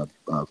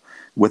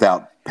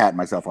without patting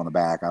myself on the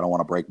back. I don't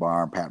want to break my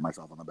arm, patting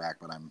myself on the back,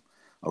 but I'm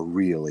a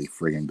really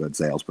friggin' good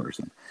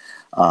salesperson.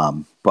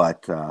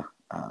 But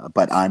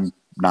I'm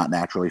not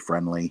naturally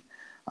friendly.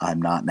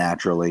 I'm not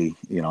naturally,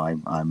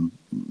 I'm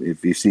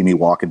if you see me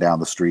walking down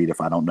the street,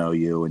 if I don't know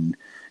you and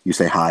you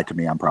say hi to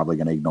me, I'm probably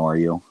going to ignore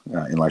you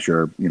unless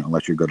you're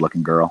a good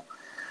looking girl.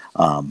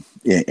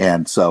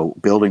 And so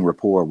building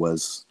rapport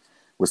was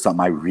something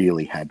I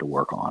really had to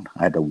work on.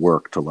 I had to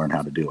work to learn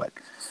how to do it.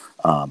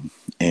 But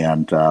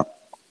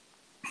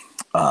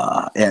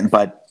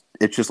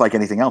it's just like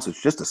anything else.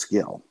 It's just a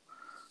skill,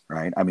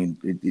 right? I mean,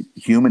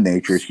 human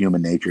nature is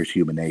human nature is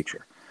human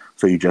nature.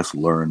 So you just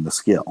learn the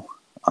skill.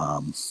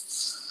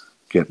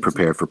 Get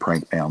prepared for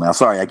prank mail. Now,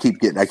 sorry, I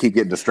keep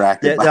getting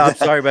distracted. Yeah, no, I'm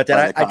sorry about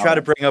that. I try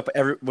to bring up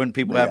when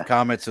people have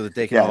comments so that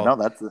they can. Yeah, no,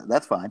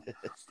 that's fine.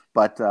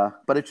 But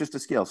it's just a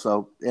skill.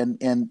 So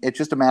and it's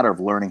just a matter of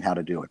learning how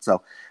to do it.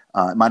 So,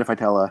 mind if I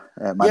tell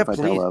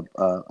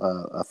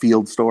a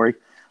field story?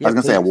 Yeah, I was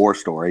going to say a war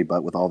story,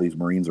 but with all these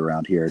Marines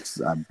around here,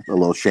 I'm a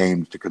little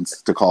ashamed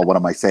to call one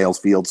of my sales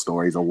field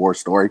stories a war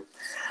story.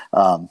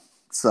 I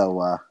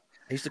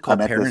used to call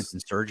parents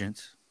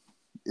insurgents.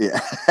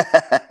 Yeah.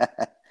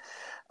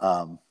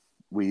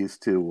 We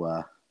used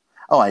to.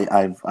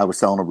 I was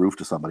selling a roof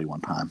to somebody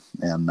one time,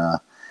 and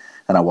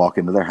I walk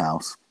into their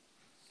house,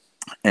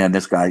 and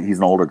this guy, he's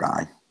an older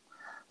guy,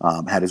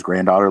 had his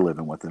granddaughter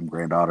living with him.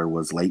 Granddaughter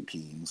was late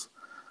teens,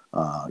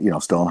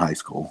 still in high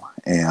school,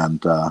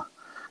 and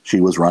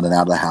she was running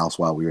out of the house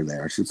while we were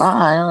there. She's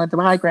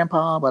bye,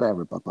 grandpa,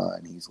 whatever,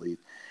 and he's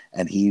leaving,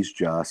 and he's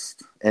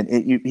just, and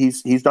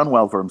he's done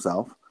well for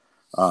himself.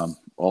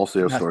 All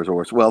sales stores are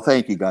worse. Well,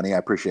 thank you, Gunny. I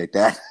appreciate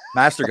that.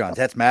 Master Guns.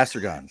 That's Master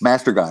Guns.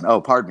 Master Gun.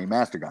 Oh, pardon me,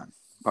 Master Gun.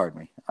 Pardon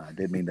me. I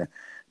didn't mean to.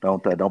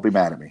 Don't be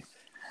mad at me.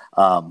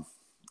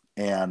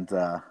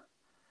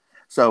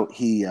 So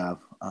he,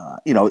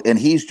 and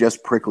he's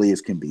just prickly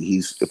as can be.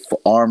 He's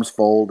arms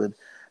folded,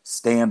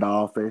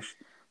 standoffish,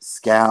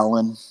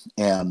 scowling.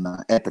 And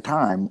at the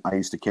time, I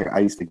used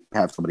to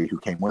have somebody who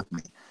came with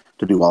me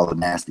to do all the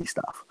nasty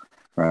stuff.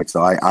 Right.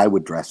 So I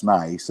would dress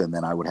nice, and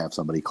then I would have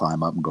somebody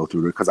climb up and go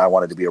through it because I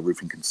wanted to be a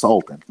roofing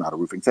consultant, not a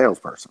roofing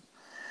salesperson.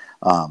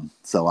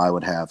 So I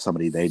would have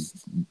somebody, they'd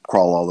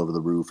crawl all over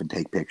the roof and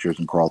take pictures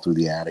and crawl through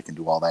the attic and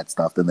do all that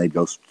stuff. Then they'd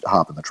go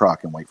hop in the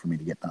truck and wait for me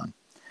to get done.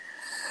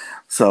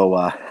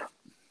 So,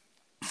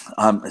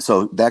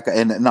 so that guy,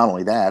 and not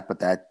only that,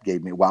 but that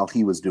gave me, while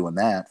he was doing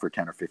that for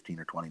 10 or 15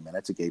 or 20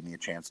 minutes, it gave me a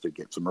chance to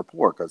get some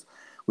rapport because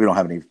we don't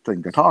have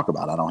anything to talk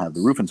about. I don't have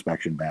the roof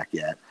inspection back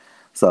yet.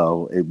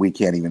 So we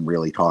can't even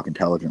really talk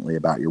intelligently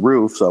about your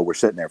roof. So we're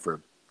sitting there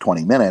for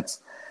 20 minutes.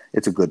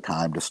 It's a good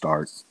time to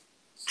start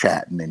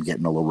chatting and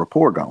getting a little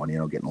rapport going, getting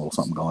a little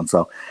something going.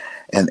 So,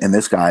 and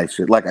this guy,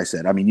 like I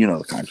said, I mean,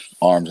 the kind of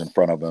arms in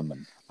front of him.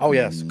 And oh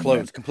yes,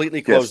 closed,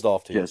 completely closed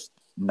off to you.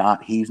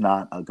 He's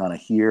not going to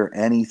hear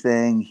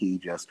anything. He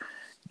just,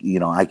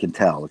 I can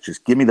tell. It's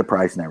just give me the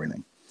price and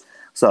everything.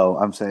 So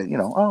I'm saying,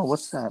 oh,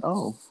 what's that?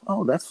 Oh,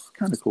 that's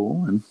kind of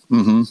cool. And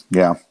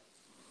yeah.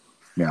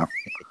 Yeah,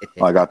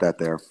 I got that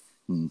there.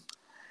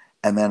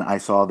 And then I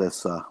saw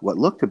this, what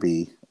looked to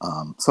be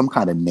some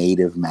kind of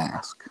native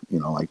mask, I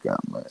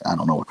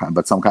don't know what kind,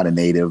 but some kind of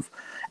native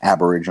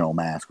Aboriginal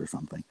mask or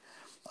something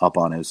up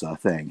on his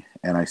thing.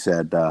 And I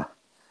said,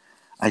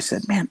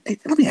 man, hey,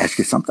 let me ask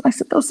you something. I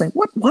said, those things,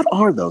 what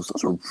are those?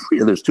 Those are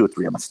really, there's 2 or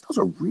 3 of them. Those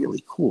are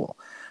really cool.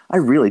 I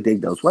really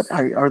dig those. What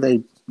are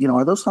they?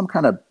 Are those some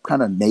kind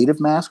of native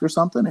mask or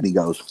something? And he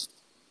goes,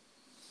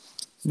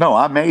 no,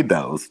 I made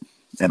those.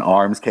 and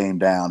arms came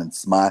down and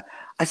smiled.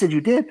 I said,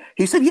 "You did?"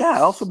 He said, "Yeah, I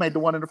also made the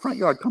one in the front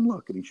yard. Come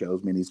look." And he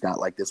shows me, and he's got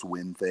like this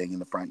wind thing in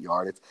the front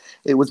yard.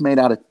 It was made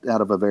out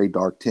of a very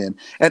dark tin.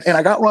 And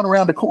I got run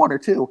around the corner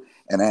too.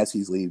 And as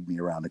he's leading me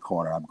around the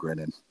corner, I'm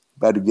grinning.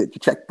 Better get your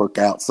checkbook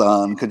out,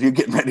 son, because you're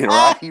getting ready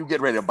to you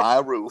getting ready to buy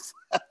a roof.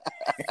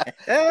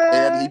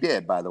 And he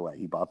did, by the way.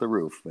 He bought the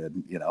roof,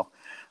 and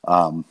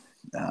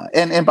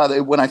and by the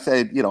way, when I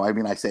say,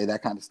 I say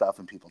that kind of stuff,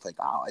 and people think,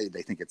 oh,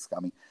 they think it's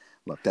scummy.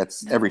 Look,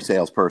 that's every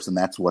salesperson.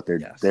 That's what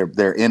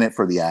they're in it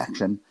for the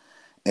action.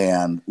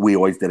 And we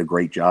always did a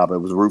great job. It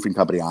was a roofing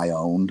company I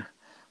owned,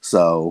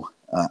 so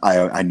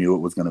I knew it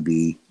was going to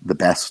be the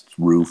best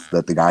roof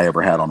that the guy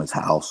ever had on his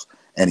house,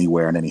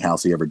 anywhere in any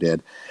house he ever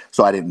did.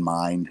 So I didn't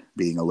mind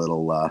being a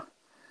little,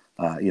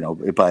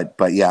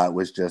 but yeah, it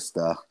was just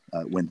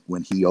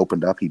when he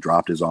opened up, he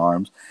dropped his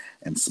arms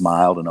and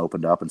smiled and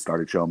opened up and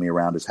started showing me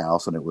around his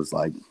house, and it was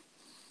like,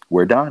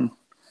 we're done.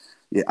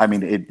 I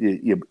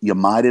mean, you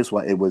might as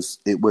well. It was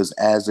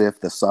as if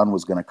the sun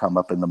was going to come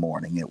up in the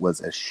morning. It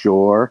was as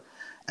sure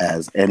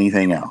as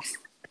anything else.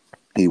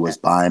 He was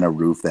buying a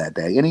roof that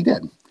day, and he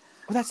did.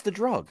 Well, that's the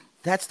drug.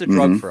 That's the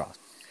drug for us.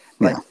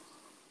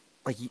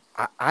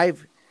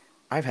 I've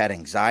had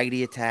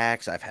anxiety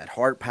attacks. I've had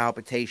heart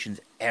palpitations.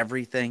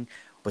 Everything.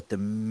 But the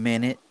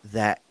minute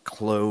that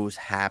close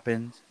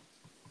happens,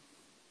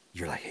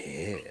 you're like,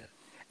 yeah.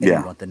 And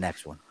you want the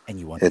next one, and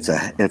you want. It's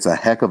a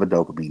heck of a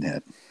dopamine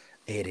hit.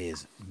 It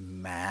is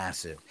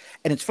massive.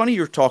 And it's funny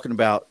you're talking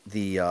about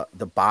the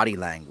body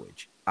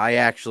language. I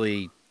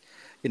actually,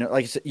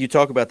 like I said, you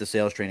talk about the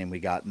sales training we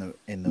got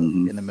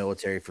in the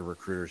military for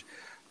recruiters.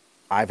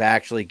 I've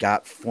actually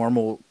got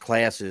formal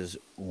classes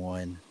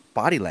on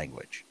body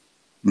language.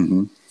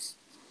 Mm-hmm.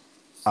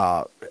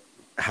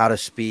 How to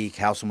speak,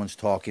 how someone's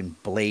talking,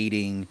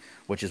 blading,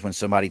 which is when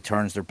somebody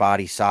turns their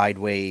body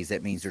sideways.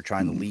 That means they're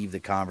trying to leave the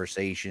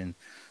conversation.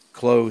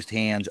 Closed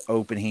hands,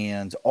 open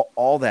hands,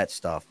 all that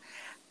stuff.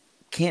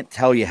 Can't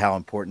tell you how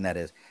important that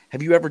is.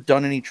 Have you ever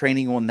done any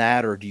training on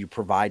that, or do you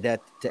provide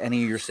that to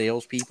any of your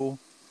salespeople?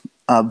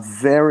 A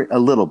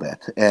little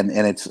bit, and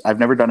I've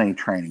never done any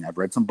training. I've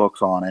read some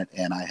books on it,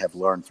 and I have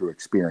learned through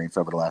experience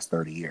over the last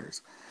 30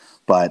 years.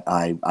 But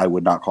I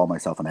would not call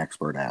myself an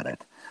expert at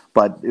it.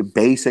 But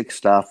basic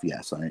stuff,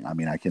 yes. I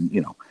mean, I can.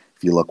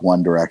 If you look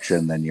one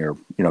direction, then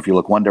if you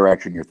look one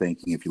direction, you're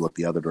thinking. If you look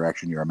the other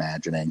direction, you're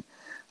imagining.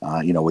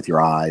 With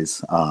your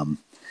eyes.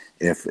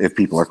 If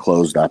people are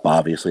closed up,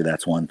 obviously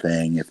that's one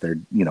thing. If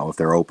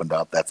they're opened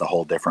up, that's a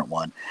whole different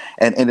one.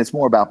 And it's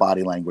more about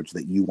body language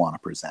that you want to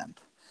present.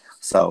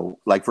 So,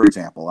 like for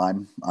example,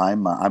 I'm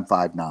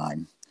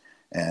 5'9"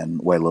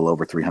 and weigh a little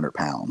over 300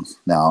 pounds.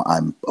 Now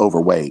I'm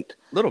overweight,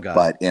 little guy,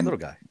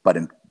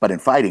 but in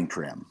fighting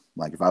trim,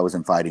 like if I was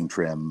in fighting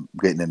trim,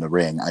 getting in the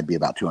ring, I'd be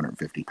about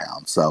 250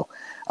 pounds. So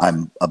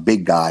I'm a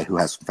big guy who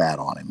has fat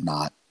on him,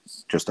 not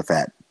just a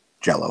fat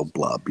Jello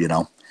blub,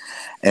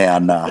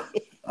 And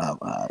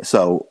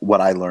so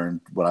what I learned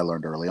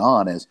early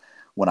on is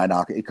when I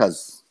knock,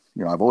 because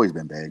I've always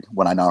been big.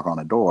 When I knock on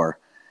a door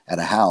at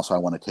a house, I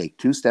want to take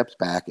 2 steps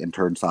back and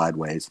turn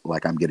sideways,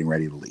 like I'm getting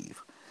ready to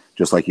leave.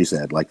 Just like you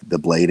said, like the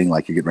blading,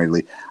 like you're getting ready to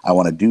leave. I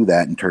want to do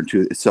that and turn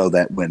to so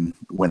that when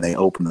they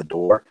open the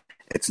door,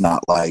 it's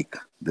not like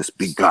this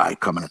big guy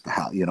coming at the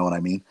house. You know what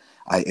I mean?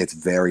 It's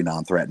very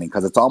non-threatening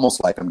because it's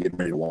almost like I'm getting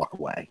ready to walk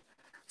away.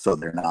 So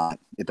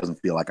it doesn't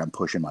feel like I'm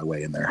pushing my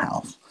way in their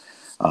house.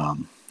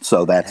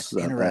 So that's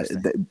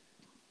interesting.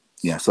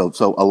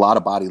 So a lot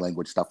of body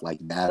language stuff like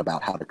that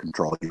about how to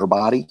control your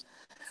body,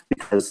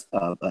 because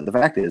the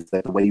fact is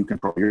that the way you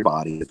control your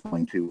body is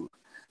going to,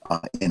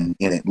 in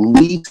at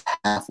least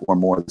half or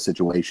more of the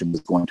situation,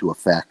 is going to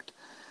affect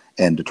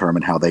and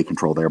determine how they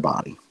control their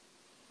body.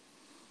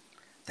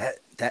 I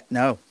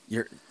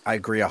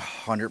agree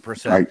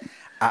 100%.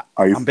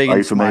 Are you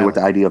familiar with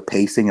the idea of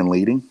pacing and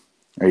leading?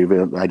 Are you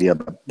the idea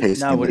of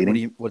pacing and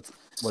leading?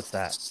 What's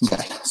that?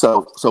 Okay.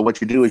 So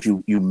what you do is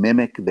you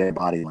mimic their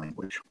body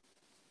language,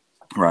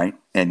 right?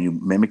 And you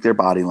mimic their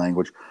body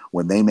language.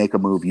 When they make a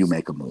move, you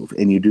make a move,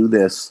 and you do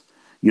this.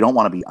 You don't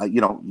want to be,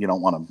 you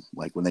don't want to,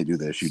 like when they do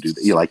this,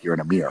 you like you're in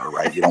a mirror,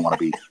 right? You don't want to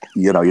be,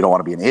 you don't want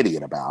to be an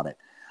idiot about it.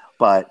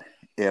 But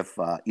if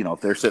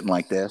they're sitting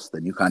like this,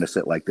 then you kind of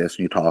sit like this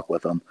and you talk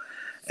with them.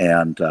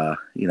 And,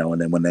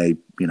 and then when they,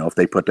 if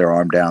they put their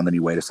arm down, then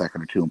you wait a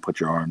second or two and put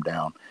your arm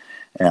down.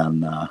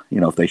 And,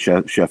 if they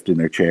shift in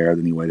their chair,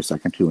 then you wait a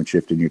second or two and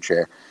shift in your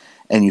chair.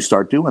 And you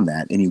start doing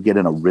that and you get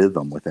in a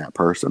rhythm with that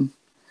person.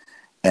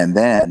 And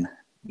then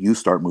you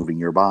start moving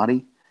your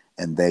body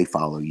and they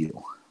follow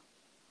you.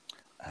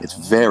 It's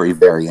very,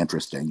 very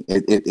interesting.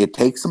 It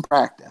takes some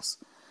practice.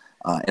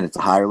 And it's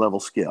a higher level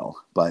skill,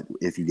 but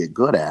if you get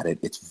good at it,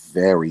 it's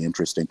very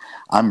interesting.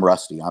 I'm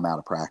rusty. I'm out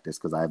of practice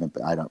because I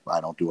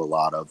don't do a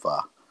lot of,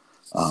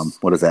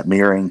 what is that?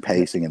 Mirroring,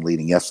 pacing, and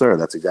leading. Yes, sir.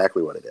 That's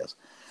exactly what it is.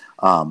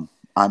 I'm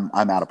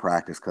out of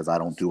practice because I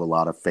don't do a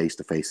lot of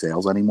face-to-face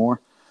sales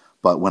anymore.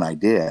 But when I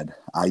did,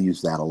 I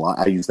used that a lot.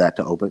 I used that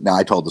to open. Now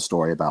I told the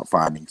story about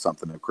finding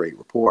something to create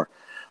rapport,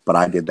 but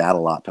I did that a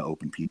lot to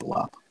open people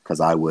up because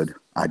I would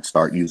I'd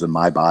start using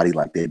my body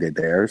like they did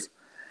theirs,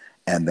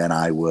 and then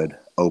I would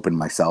open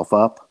myself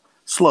up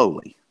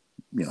slowly.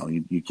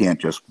 You can't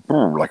just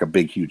like a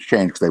big, huge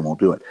change because they won't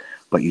do it.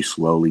 But you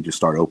slowly just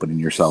start opening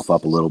yourself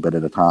up a little bit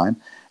at a time,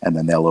 and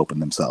then they'll open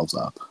themselves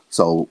up.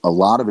 So a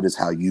lot of it is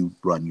how you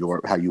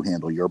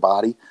handle your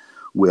body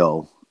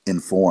will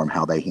inform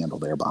how they handle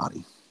their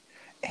body.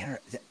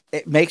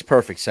 It makes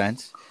perfect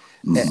sense.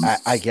 Mm-hmm.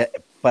 I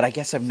get, but I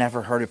guess I've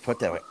never heard it put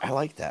that way. I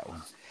like that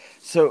one.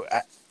 So,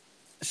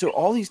 so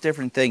all these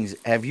different things.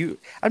 This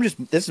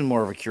is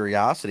more of a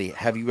curiosity.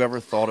 Have you ever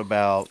thought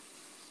about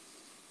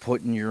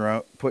putting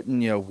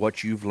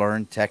what you've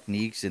learned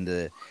techniques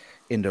into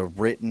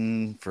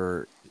written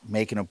for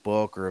making a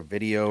book or a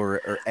video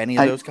or any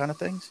of those kind of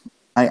things?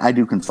 I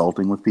do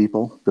consulting with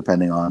people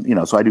depending on,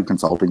 so I do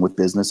consulting with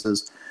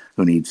businesses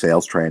who need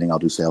sales training. I'll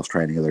do sales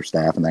training of their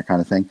staff and that kind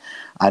of thing.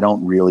 I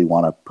don't really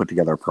want to put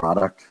together a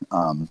product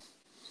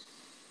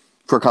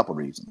for a couple of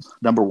reasons.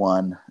 Number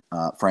one,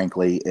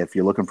 frankly, if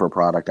you're looking for a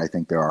product, I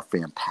think there are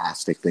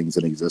fantastic things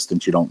in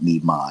existence. You don't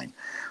need mine.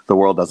 The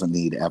world doesn't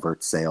need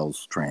Everett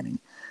sales training.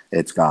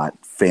 It's got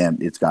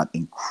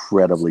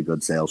incredibly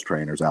good sales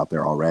trainers out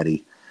there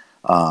already.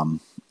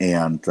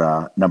 And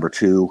number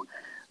two,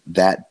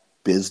 that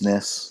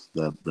business,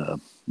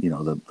 the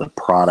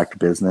product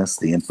business,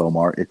 the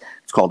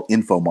it's called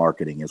info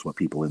marketing is what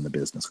people in the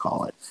business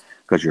call it,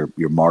 because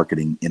you're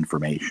marketing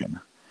information.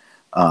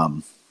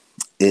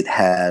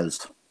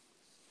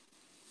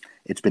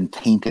 It's been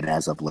tainted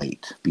as of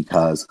late,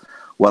 because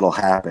what'll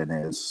happen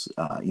is,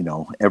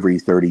 every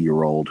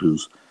 30-year-old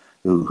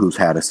who's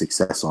had a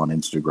success on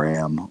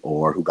Instagram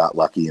or who got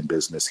lucky in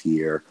business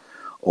here,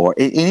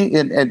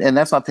 and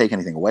that's not taking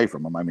anything away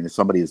from them. I mean, if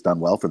somebody has done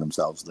well for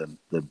themselves, then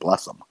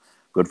bless them,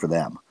 good for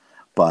them.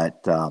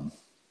 But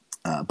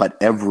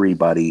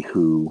everybody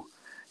who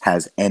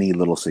has any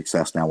little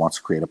success now wants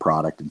to create a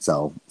product and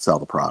sell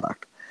the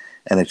product,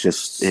 and it's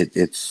just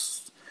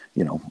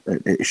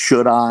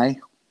should I?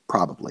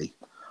 Probably,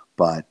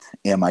 but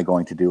am I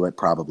going to do it?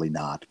 Probably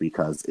not,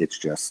 because it's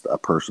just a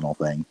personal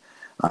thing.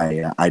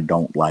 I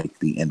don't like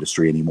the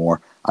industry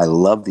anymore. I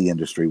loved the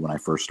industry when I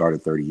first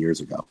started 30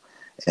 years ago.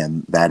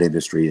 And that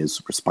industry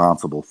is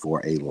responsible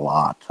for a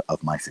lot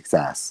of my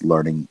success,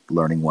 learning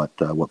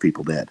what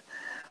people did,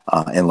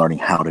 and learning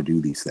how to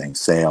do these things,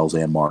 sales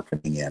and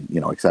marketing, and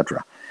et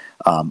cetera.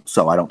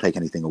 So I don't take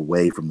anything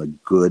away from the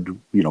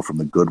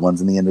good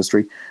ones in the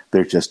industry.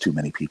 There's just too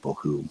many people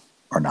who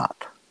are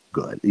not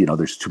good.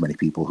 There's too many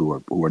people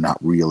who are not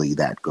really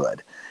that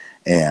good,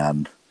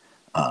 and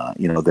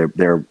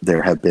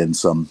there have been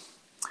some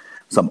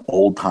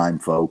old time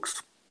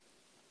folks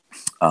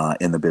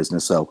in the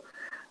business. So.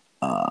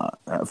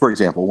 For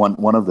example,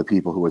 one of the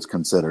people who was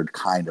considered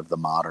kind of the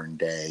modern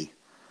day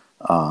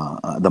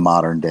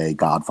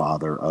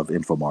godfather of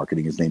info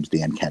marketing, his name's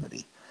Dan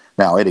Kennedy.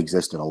 Now, it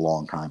existed a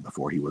long time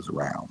before he was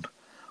around,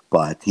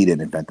 but he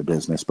didn't invent the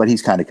business. But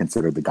he's kind of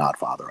considered the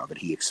godfather of it.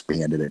 He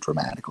expanded it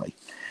dramatically.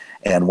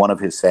 And one of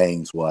his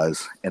sayings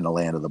was, "In the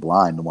land of the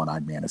blind, the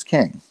one-eyed man is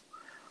king,"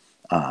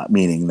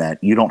 meaning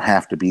that you don't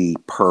have to be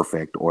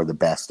perfect or the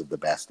best of the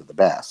best of the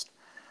best.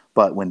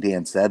 But when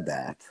Dan said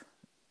that,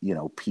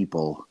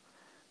 people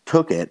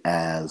took it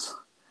as,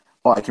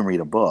 oh, I can read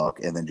a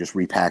book and then just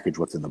repackage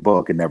what's in the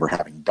book and never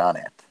having done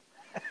it.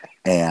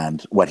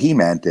 And what he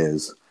meant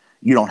is,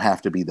 you don't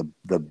have to be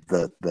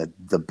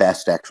the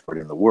best expert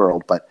in the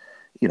world, but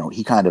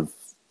he kind of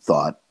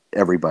thought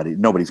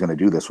nobody's going to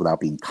do this without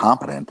being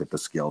competent at the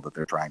skill that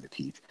they're trying to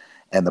teach.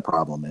 And the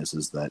problem is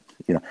that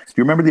do you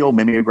remember the old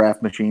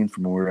mimeograph machines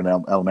from when we were in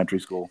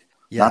elementary school?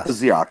 Yes. Not the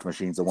Xerox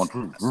machines, the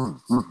one.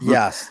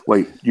 Yes.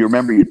 Wait, do you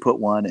remember you'd put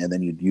one and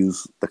then you'd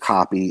use the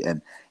copy,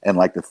 and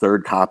like the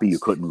third copy, you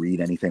couldn't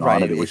read anything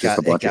on it. It was just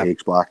a bunch of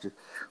H blocks.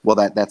 Well,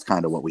 that's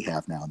kind of what we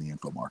have now in the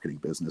info marketing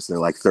business. They're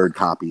like third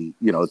copy,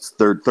 it's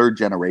third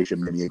generation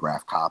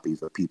mimeograph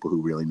copies of people who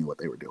really knew what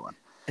they were doing.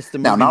 It's the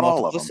movie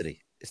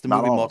multiplicity. It's the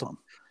movie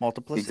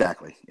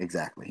multiplicity.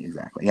 Exactly.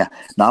 Yeah,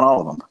 not all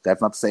of them.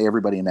 That's not to say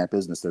everybody in that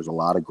business. There's a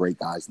lot of great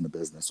guys in the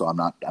business, so I'm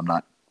not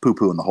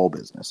poo-pooing the whole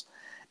business.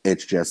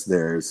 It's just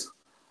there's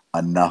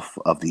enough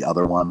of the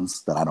other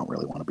ones that I don't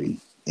really want to be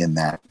in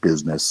that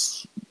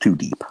business too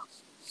deep.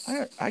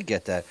 I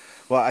get that.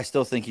 Well, I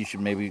still think you should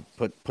maybe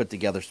put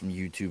together some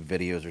YouTube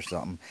videos or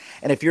something.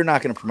 And if you're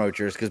not going to promote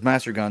yours, because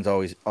Master Gun's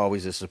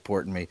always is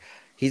supporting me.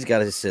 He's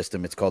got his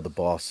system. It's called the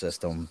Boss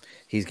System.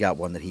 He's got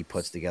one that he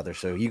puts together.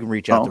 So you can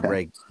reach out to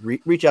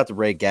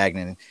Ray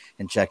Gagnon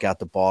and check out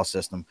the Boss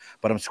System.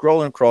 But I'm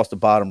scrolling across the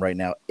bottom right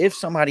now. If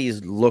somebody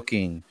is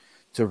looking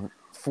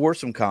for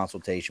some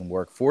consultation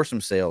work, for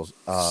some sales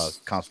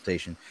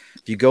consultation,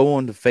 if you go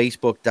on to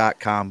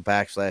facebook.com/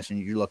 and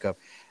you look up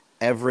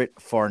Everett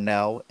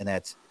Farnell, and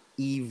that's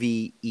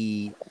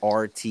EVERTE,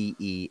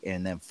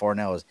 and then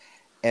Farnell is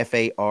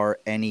FARNELL.com.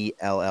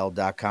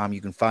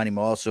 You can find him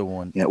also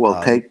on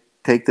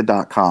take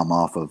the .com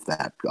off of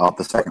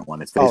the second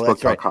one. It's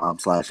facebook.com/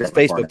 It's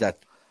Facebook.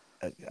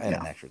 I had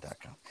an extra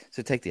 .com.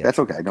 So take the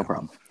extra. That's okay, no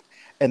problem.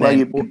 And Well,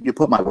 then you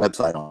put my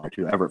website on there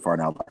too,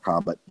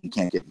 everettfarnell.com, but you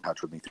can't get in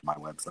touch with me through my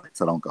website,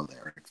 so don't go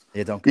there.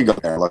 don't You go go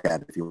there, look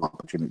at it if you want,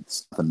 but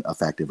it's nothing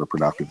effective or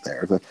productive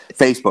there.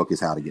 Facebook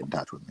is how to get in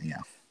touch with me.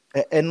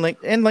 Yeah, and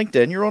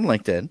LinkedIn. You're on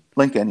LinkedIn.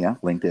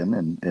 LinkedIn,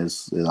 and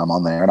is I'm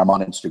on there, and I'm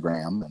on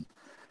Instagram, and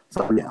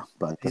so yeah.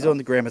 But He's on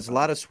the gram. It's a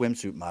lot of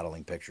swimsuit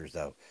modeling pictures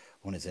though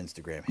on his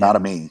Instagram. Not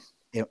of me.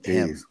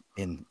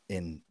 Him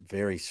in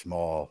very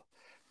small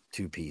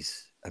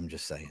 2-piece. I'm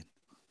just saying.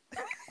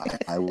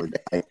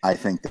 I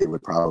think they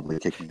would probably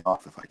kick me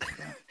off if I did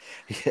that.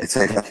 They'd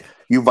say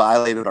you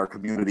violated our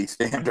community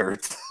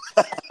standards.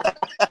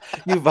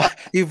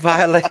 you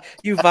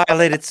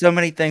violated so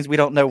many things we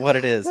don't know what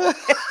it is.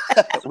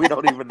 We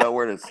don't even know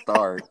where to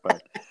start,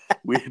 but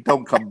we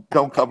don't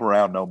come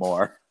around no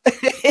more.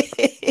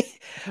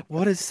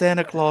 What is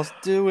Santa Claus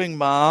doing,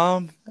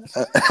 Mom?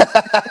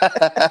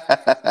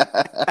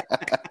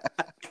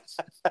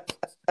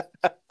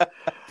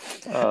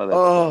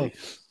 Funny.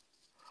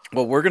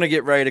 Well, we're going to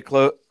get ready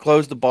to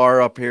close the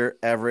bar up here,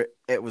 Everett.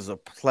 It was a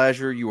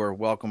pleasure. You are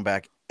welcome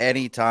back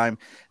anytime.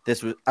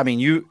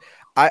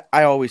 I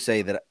always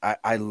say that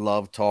I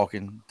love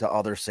talking to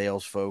other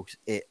sales folks.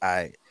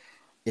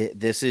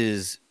 This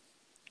is,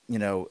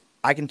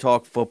 I can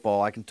talk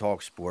football, I can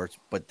talk sports,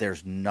 but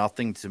there's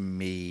nothing to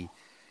me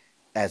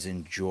as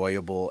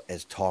enjoyable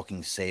as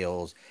talking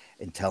sales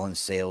and telling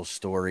sales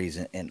stories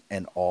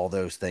and all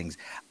those things.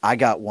 I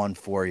got one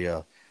for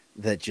you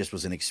that just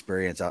was an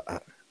experience.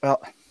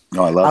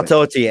 I'll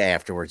tell it to you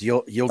afterwards.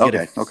 You'll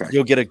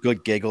get a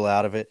good giggle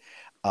out of it.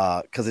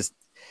 Because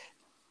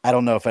I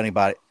don't know if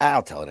anybody.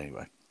 I'll tell it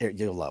anyway.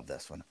 You'll love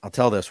this one. I'll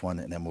tell this one,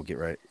 and then we'll get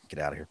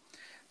out of here.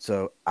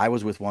 So I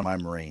was with one of my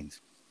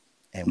Marines,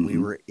 and we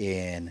were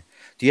in.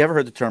 Do you ever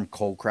heard the term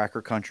cold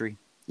cracker country?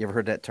 You ever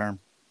heard that term?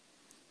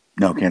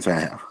 No, can't say I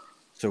have.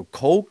 So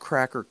cold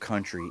cracker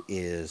country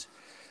is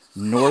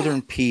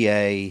northern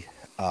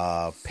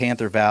PA,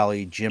 Panther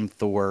Valley, Jim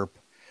Thorpe.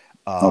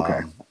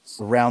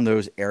 Around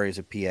those areas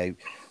of PA,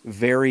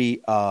 very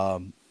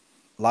a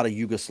lot of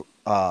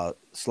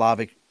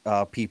Yugoslavic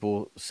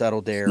people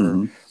settled there.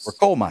 Were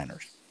coal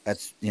miners.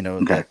 That's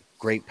that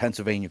great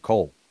Pennsylvania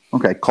coal.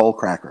 Okay, coal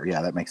cracker.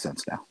 Yeah, that makes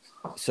sense now.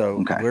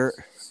 So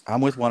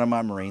I'm with one of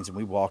my Marines, and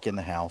we walk in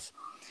the house,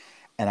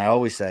 and I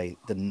always say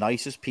the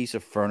nicest piece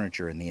of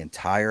furniture in the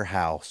entire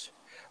house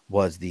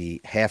was the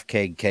half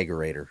keg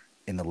kegerator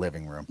in the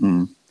living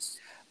room.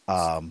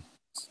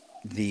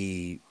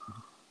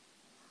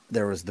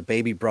 There was the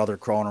baby brother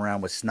crawling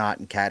around with snot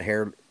and cat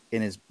hair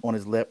on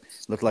his lip.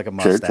 Looked like a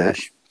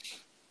mustache.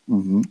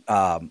 Sure.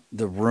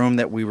 The room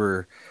that we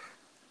were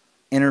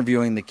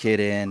interviewing the kid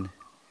in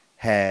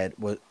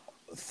was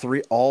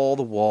all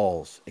the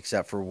walls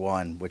except for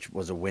one, which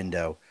was a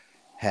window,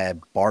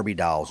 had Barbie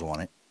dolls on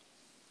it,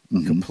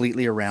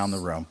 completely around the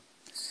room.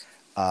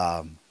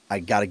 I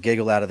got a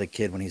giggle out of the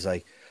kid when he's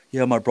like,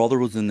 "Yeah, my brother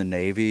was in the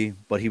Navy,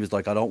 but he was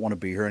like, I don't want to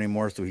be here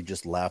anymore." So he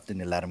just left and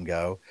they let him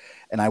go.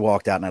 And I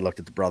walked out and I looked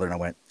at the brother and I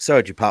went, "So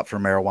did you pop for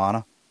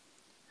marijuana?"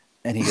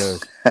 And he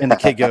goes, and the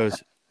kid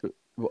goes,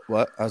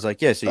 "What?" I was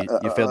like, "Yeah, so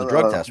you failed the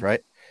drug test,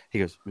 right?" He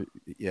goes,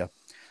 "Yeah."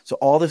 So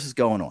all this is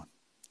going on.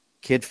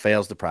 Kid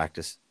fails the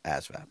practice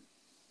ASVAB,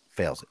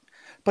 fails it.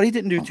 But he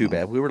didn't do too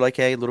bad. We were like,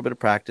 hey, a little bit of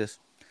practice.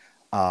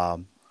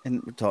 And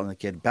we're talking to the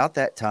kid. About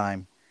that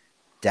time,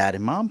 Dad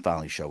and Mom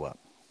finally show up.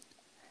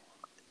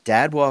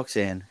 Dad walks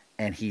in,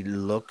 and he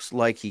looks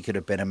like he could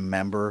have been a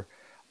member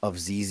of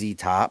ZZ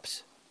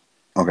Tops.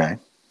 Okay.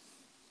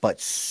 But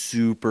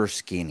super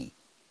skinny.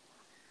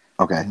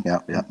 Okay, yeah.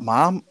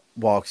 Mom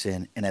walks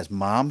in, and as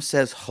Mom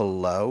says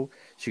hello,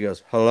 she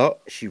goes, hello.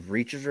 She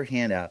reaches her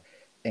hand out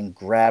and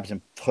grabs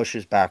and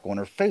pushes back on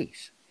her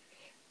face.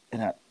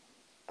 And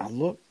I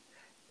look.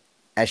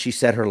 As she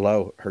said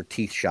hello, her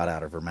teeth shot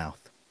out of her mouth.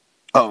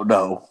 Oh,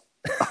 no.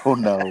 Oh,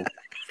 no.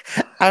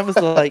 I was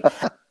like,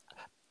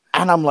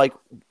 and I'm like,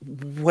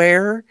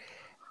 where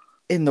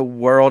in the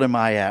world am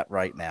I at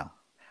right now?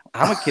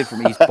 I'm a kid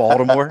from East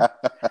Baltimore.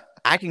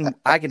 I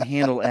can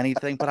handle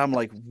anything, but I'm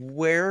like,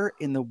 where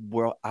in the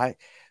world?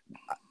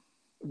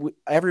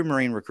 Every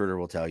Marine recruiter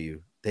will tell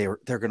you they're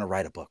going to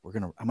write a book. I'm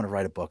going to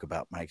write a book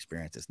about my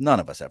experiences. None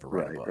of us ever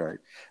write a book. Right.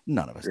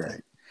 None of us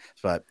did.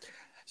 But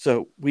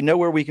so we know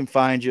where we can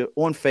find you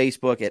on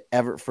Facebook at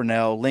Everett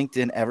Farnell,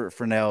 LinkedIn Everett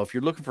Farnell. If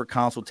you're looking for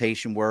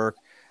consultation work,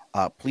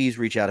 please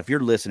reach out. If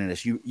you're listening to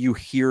this, you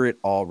hear it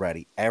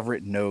already.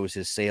 Everett knows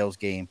his sales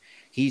game.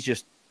 He's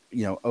just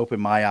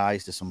opened my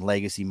eyes to some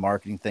legacy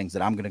marketing things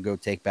that I'm going to go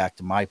take back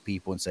to my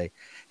people and say,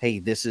 hey,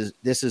 this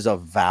is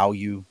of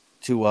value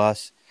to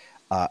us.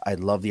 I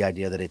love the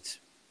idea that it's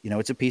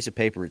a piece of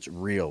paper. It's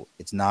real.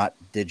 It's not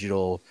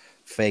digital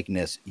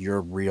fakeness.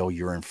 You're real.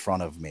 You're in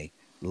front of me.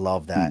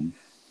 Love that.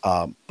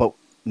 But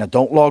now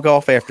don't log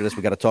off after this.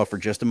 We got to talk for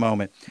just a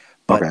moment.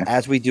 But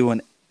as we do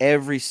in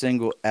every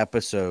single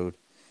episode,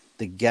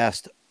 the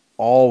guest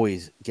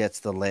always gets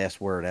the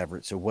last word,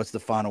 Everett. So what's the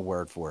final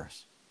word for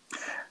us?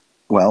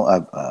 Well,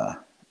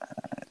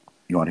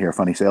 you want to hear a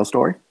funny sales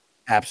story?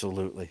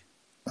 Absolutely.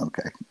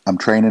 Okay. I'm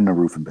training in the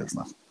roofing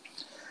business.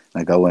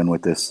 I go in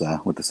with this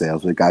with the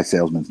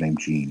salesman's named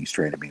Gene. He's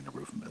training me in the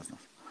roofing business,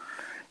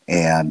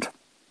 and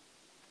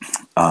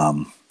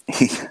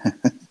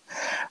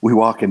we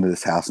walk into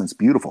this house, and it's a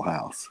beautiful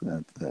house.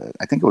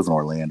 I think it was in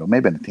Orlando,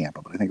 maybe in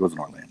Tampa, but I think it was in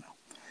Orlando.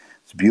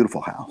 It's a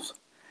beautiful house,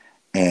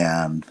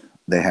 and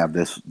they have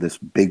this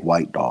big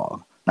white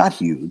dog, not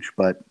huge,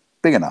 but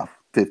big enough,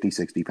 50,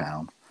 60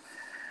 pounds,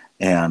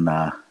 and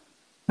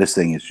this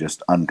thing is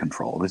just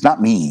uncontrolled. It's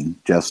not mean,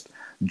 just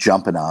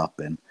jumping up,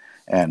 and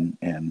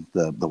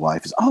the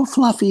wife is, oh,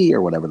 Fluffy,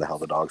 or whatever the hell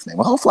the dog's name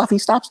was. Oh, Fluffy,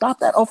 stop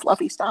that. Oh,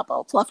 Fluffy, stop.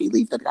 Oh, Fluffy,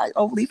 leave the guy.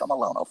 Oh, leave him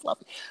alone. Oh,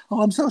 Fluffy.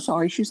 Oh, I'm so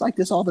sorry. She's like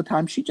this all the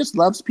time. She just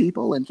loves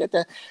people, and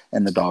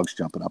the dog's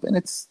jumping up, and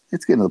it's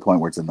getting to the point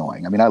where it's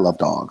annoying. I mean, I love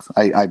dogs.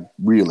 I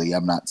really,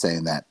 I'm not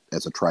saying that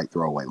as a trite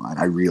throwaway line.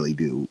 I really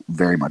do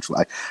very much.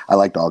 I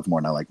like dogs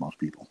more than I like most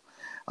people.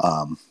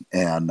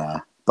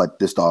 But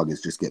this dog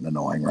is just getting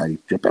annoying, right?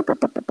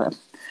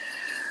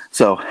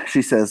 So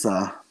she says,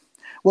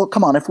 well,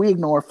 come on, if we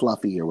ignore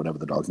Fluffy, or whatever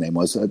the dog's name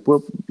was, he'll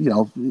go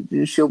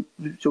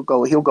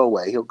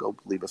away. He'll go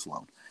leave us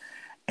alone.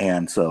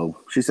 And so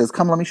she says,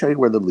 come, let me show you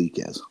where the leak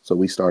is. So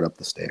we start up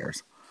the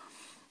stairs,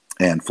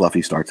 and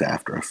Fluffy starts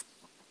after us.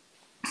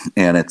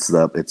 And it's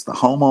the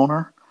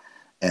homeowner,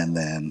 and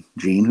then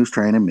Gene, who's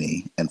training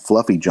me, and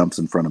Fluffy jumps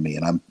in front of me,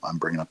 and I'm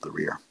bringing up the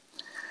rear.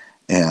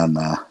 And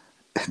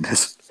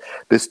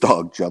this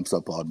dog jumps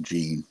up on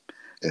Gene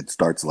and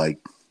starts like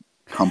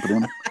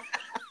humping him,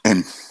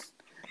 and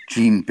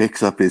Gene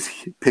picks up his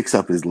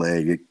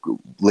leg, it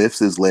lifts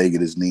his leg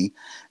at his knee,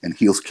 and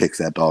heels kicks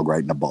that dog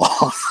right in the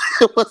balls.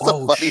 It was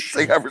the funniest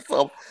thing I ever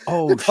saw.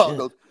 Oh, the dog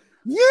goes,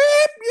 yep.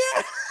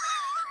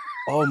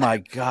 Oh my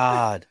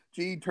God.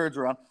 Gene turns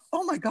around.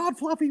 Oh my God,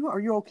 Fluffy,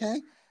 are you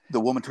okay? The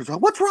woman turns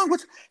around. What's wrong?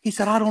 He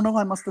said, I don't know.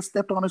 I must have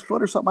stepped on his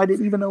foot or something. I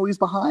didn't even know he's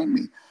behind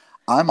me.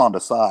 I'm on the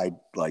side,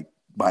 like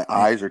my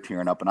eyes are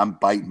tearing up, and I'm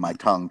biting my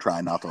tongue,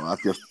 trying not to laugh.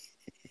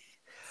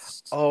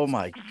 Oh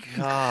my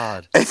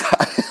God.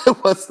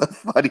 It was the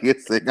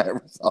funniest thing I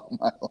ever saw in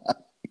my life.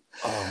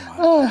 Oh my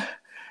God.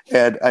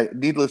 And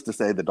needless to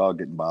say, the dog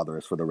didn't bother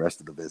us for the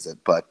rest of the visit,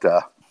 but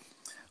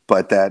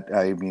that,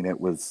 I mean,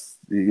 it was,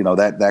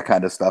 that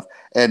kind of stuff.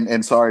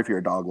 And sorry if you're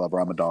a dog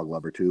lover, I'm a dog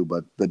lover too,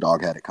 but the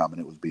dog had it coming.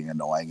 It was being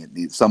annoying.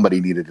 Somebody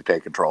needed to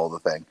take control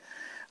of the thing.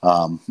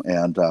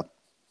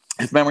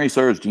 If memory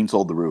serves, Gene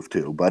sold the roof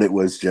too, but it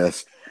was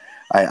just,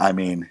 I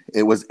mean,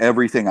 it was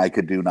everything I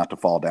could do not to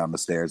fall down the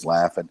stairs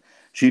laughing.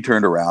 She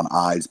turned around,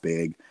 eyes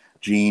big.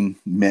 Gene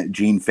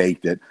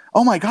faked it.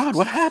 Oh my God,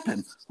 what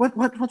happened?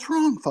 What's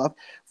wrong, Fluff?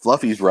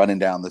 Fluffy's running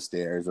down the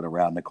stairs and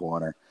around the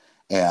corner.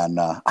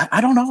 And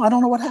I don't know. I don't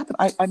know what happened.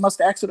 I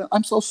must accident.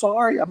 I'm so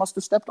sorry. I must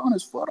have stepped on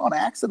his foot on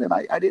accident.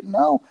 I didn't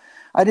know.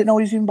 I didn't know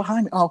he was even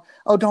behind me. Oh,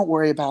 don't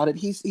worry about it.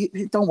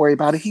 Don't worry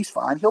about it. He's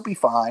fine. He'll be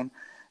fine.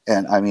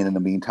 And I mean, in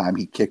the meantime,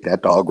 he kicked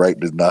that dog right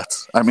in his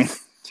nuts. I mean,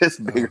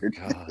 just bigger.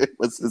 It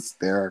was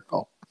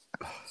hysterical.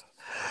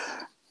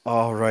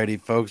 All righty,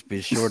 folks.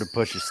 Be sure to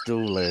push a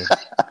stool in.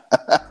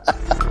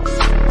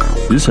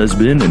 This has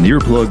been an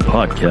Earplug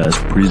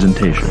Podcast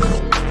presentation.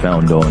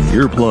 Found on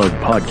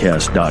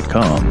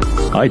earplugpodcast.com,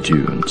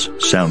 iTunes,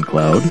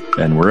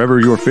 SoundCloud, and wherever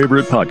your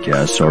favorite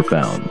podcasts are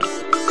found.